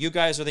algorithm. You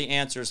guys are the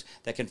answers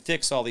that can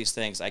fix all these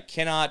things. I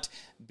cannot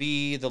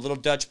be the little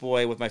Dutch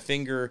boy with my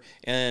finger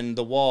in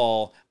the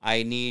wall.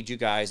 I need you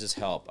guys'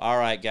 help. All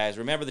right, guys.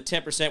 Remember the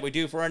 10% we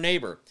do for our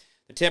neighbor.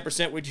 The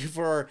 10% we do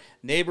for our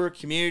neighbor,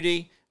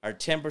 community, our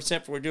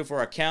 10% we do for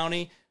our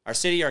county, our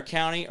city, our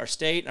county, our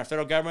state, and our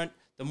federal government.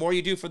 The more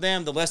you do for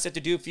them, the less they have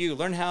to do for you.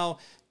 Learn how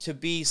to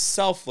be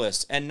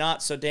selfless and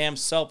not so damn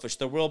selfish.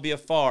 The world will be a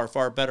far,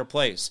 far better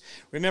place.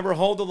 Remember,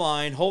 hold the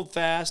line, hold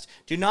fast,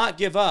 do not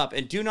give up,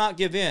 and do not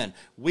give in.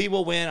 We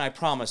will win, I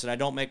promise, and I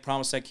don't make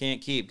promises I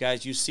can't keep.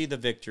 Guys, you see the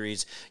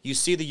victories. You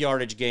see the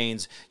yardage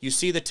gains. You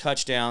see the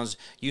touchdowns.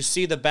 You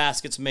see the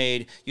baskets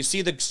made. You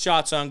see the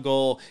shots on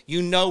goal.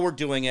 You know we're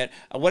doing it.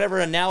 Whatever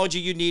analogy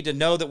you need to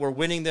know that we're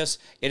winning this,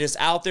 it is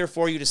out there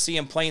for you to see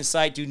in plain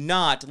sight. Do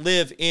not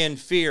live in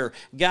fear.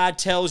 God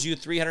tells you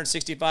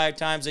 365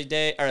 times a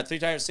day, or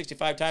 365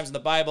 times in the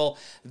Bible,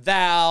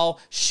 thou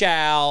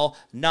shalt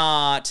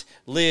not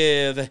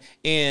live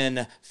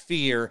in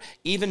fear.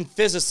 Even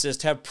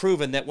physicists have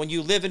proven that when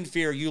you live in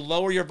fear, you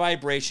lower your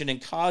vibration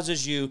and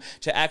causes you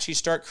to actually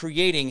start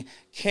creating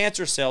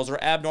cancer cells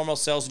or abnormal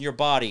cells in your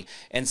body.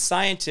 And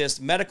scientists,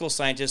 medical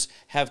scientists,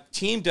 have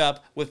teamed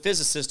up with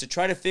physicists to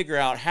try to figure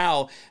out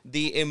how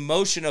the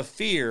emotion of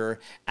fear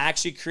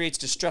actually creates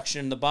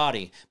destruction in the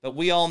body. But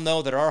we all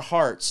know that our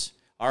hearts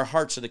are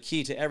the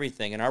key to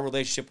everything and our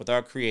relationship with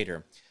our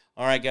Creator.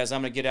 All right, guys,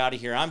 I'm going to get out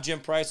of here. I'm Jim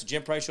Price, the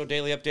Jim Price Show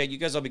Daily Update. You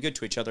guys all be good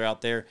to each other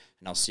out there,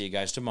 and I'll see you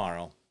guys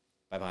tomorrow.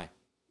 Bye-bye.